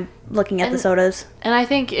fun time looking at the sodas. And I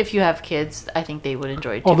think if you have kids, I think they would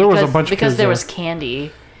enjoy it too. Oh, there was a bunch of because kids there there. was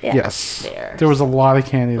candy. Yeah. Yes. There was a lot of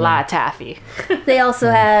candy. A lot of taffy. They also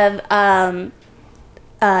have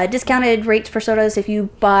discounted rates for sodas if you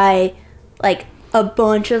buy like a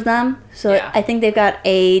bunch of them. So Yeah. I think they've got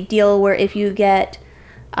a deal where if you get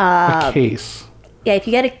a case. Yeah, if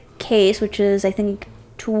you get a case, which is I think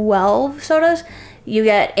 12 sodas, you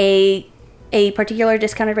get a particular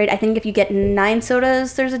discounted rate. I think if you get 9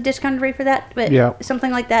 sodas, there's a discounted rate for that, but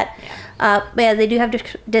something like that. But yeah, they do have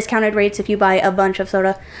discounted rates if you buy a bunch of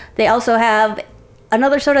soda. They also have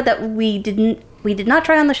another soda that we did not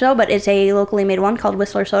try on the show, but it's a locally made one called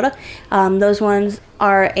Whistler Soda. Those ones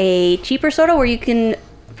are a cheaper soda where you can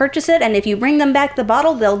purchase it, and if you bring them back the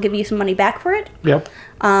bottle, they'll give you some money back for it. Yep.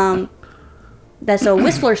 That's a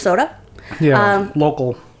Whistler Soda. Yeah,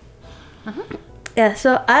 local. Yeah,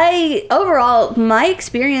 so overall, my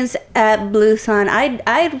experience at Blue Sun,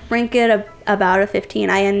 I'd rank it about a 15.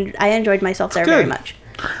 I enjoyed myself there very much.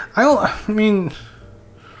 I don't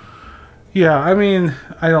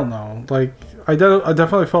know. Like, I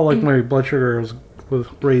definitely felt like my blood sugar was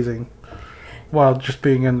raising while just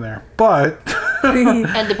being in there. But...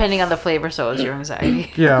 and depending on the flavor, so is your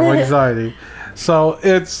anxiety. Yeah, my anxiety. So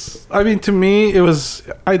to me, it was...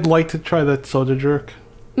 I'd like to try that soda jerk.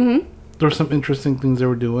 Mm-hmm. There's some interesting things they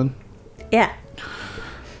were doing. Yeah.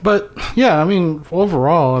 But, yeah,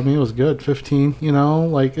 overall, it was good. 15,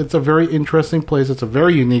 like, it's a very interesting place. It's a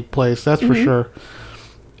very unique place, that's for sure.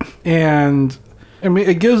 And,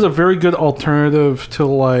 it gives a very good alternative to,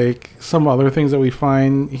 like, some other things that we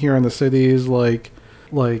find here in the cities, like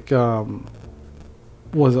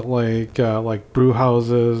brew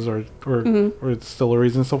houses or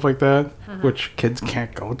distilleries and stuff like that, which kids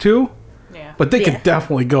can't go to. Yeah. But they could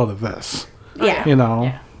definitely go to this. Yeah.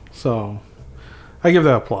 Yeah. So I give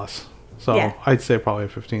that a plus. So I'd say probably a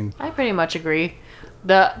 15. I pretty much agree.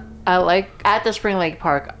 At the Spring Lake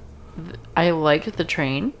Park, I liked the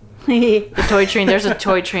train. The toy train. There's a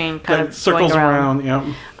toy train kind of circles going around.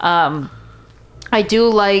 Yeah. I do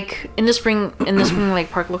like in the Spring Lake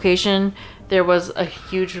Park location, there was a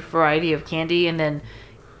huge variety of candy, and then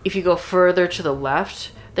if you go further to the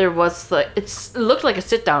left, there was it looked like a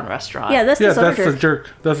sit-down restaurant. Yeah, that's the soda jerk. The jerk.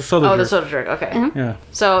 That's the soda jerk. Oh, the soda jerk. Okay. Mm-hmm. Yeah.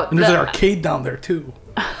 So and there's an arcade down there too.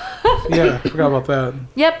 Yeah, I forgot about that.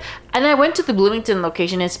 Yep. And I went to the Bloomington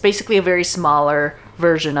location. It's basically a very smaller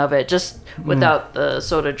version of it, just without the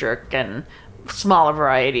soda jerk and smaller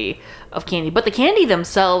variety of candy. But the candy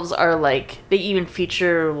themselves are they even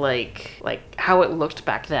feature like how it looked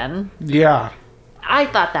back then. Yeah. I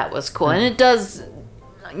thought that was cool, and it does,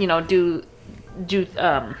 do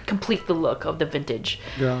complete the look of the vintage.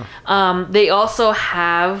 Yeah. They also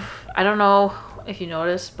have, I don't know if you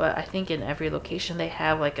noticed, but I think in every location they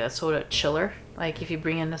have like a soda chiller. Like if you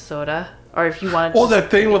bring in the soda, or if you want to. Oh, that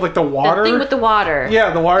thing with like the water. The thing with the water.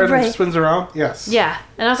 Yeah, the water that spins around. Yes. Yeah,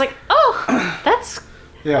 and I was like, oh, that's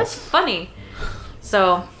funny.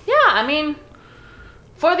 So yeah,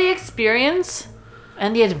 for the experience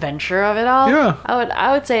and the adventure of it all,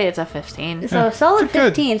 I would say it's a 15. So solid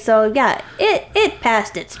 15. So yeah, it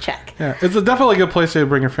passed its check. Yeah, it's definitely a good place to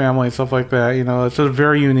bring your family and stuff like that. It's a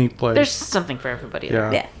very unique place. There's something for everybody.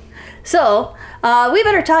 Yeah. So we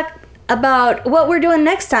better talk about what we're doing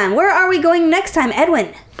next time. Where are we going next time,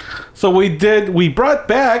 Edwin? So we brought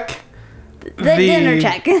back the dinner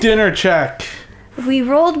check. Dinner check. We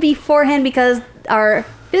rolled beforehand because our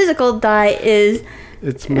physical die is.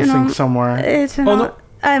 It's missing somewhere. It's no.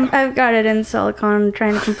 I've got it in silicone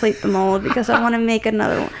trying to complete the mold because I want to make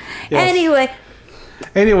another one. Yes.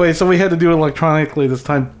 Anyway, so we had to do it electronically this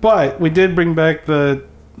time, but we did bring back the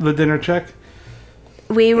dinner check.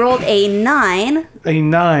 We rolled a 9. A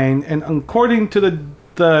 9, and according to the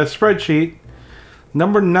spreadsheet,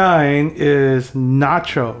 number 9 is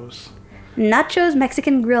nachos. Nachos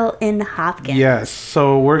Mexican Grill in Hopkins. Yes,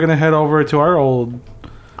 so we're gonna head over to our old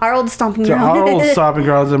stomping ground. Our old stomping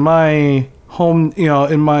grounds in my home,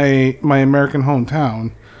 in my American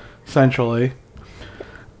hometown, essentially,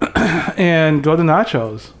 and go to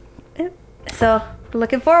nachos. So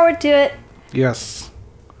looking forward to it. Yes.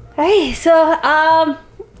 Hey, so I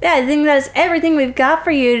think that's everything we've got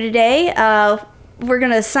for you today. We're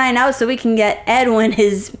gonna sign out so we can get Edwin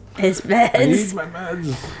his meds. I need my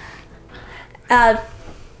meds.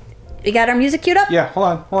 We got our music queued up? Yeah,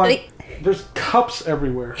 hold on. There's cups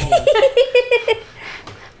everywhere. Hold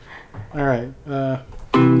on. All right.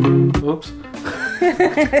 Oops.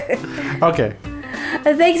 Okay.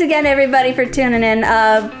 Thanks again, everybody, for tuning in.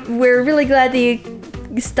 We're really glad that you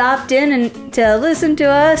stopped in and to listen to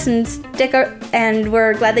us and and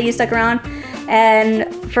we're glad that you stuck around.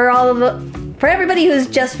 And for everybody who's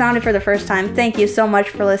just found it for the first time, thank you so much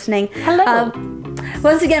for listening. Hello.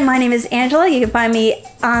 Once again, my name is Angela. You can find me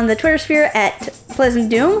on the Twitter sphere at Pleasant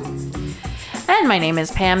Doom. And my name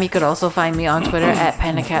is Pam. You could also find me on Twitter at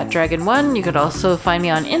PandaCatDragon1. You could also find me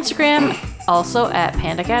on Instagram, also at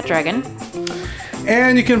PandaCatDragon.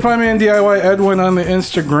 And you can find me on DIY Edwin on the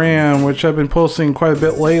Instagram, which I've been posting quite a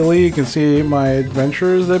bit lately. You can see my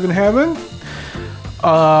adventures I've been having.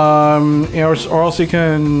 Or also you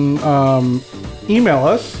can email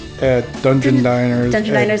us at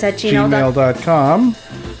dungeondiners@gmail.com.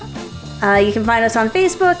 You can find us on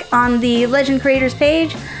Facebook on the Legend Creators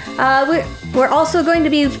page. We're also going to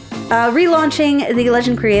be relaunching the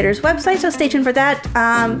Legend Creators website, so stay tuned for that.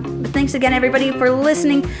 Thanks again, everybody, for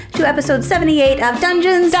listening to episode 78 of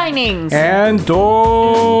Dungeons, Dinings, and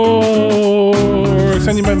Dorks.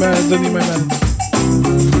 Send you my man.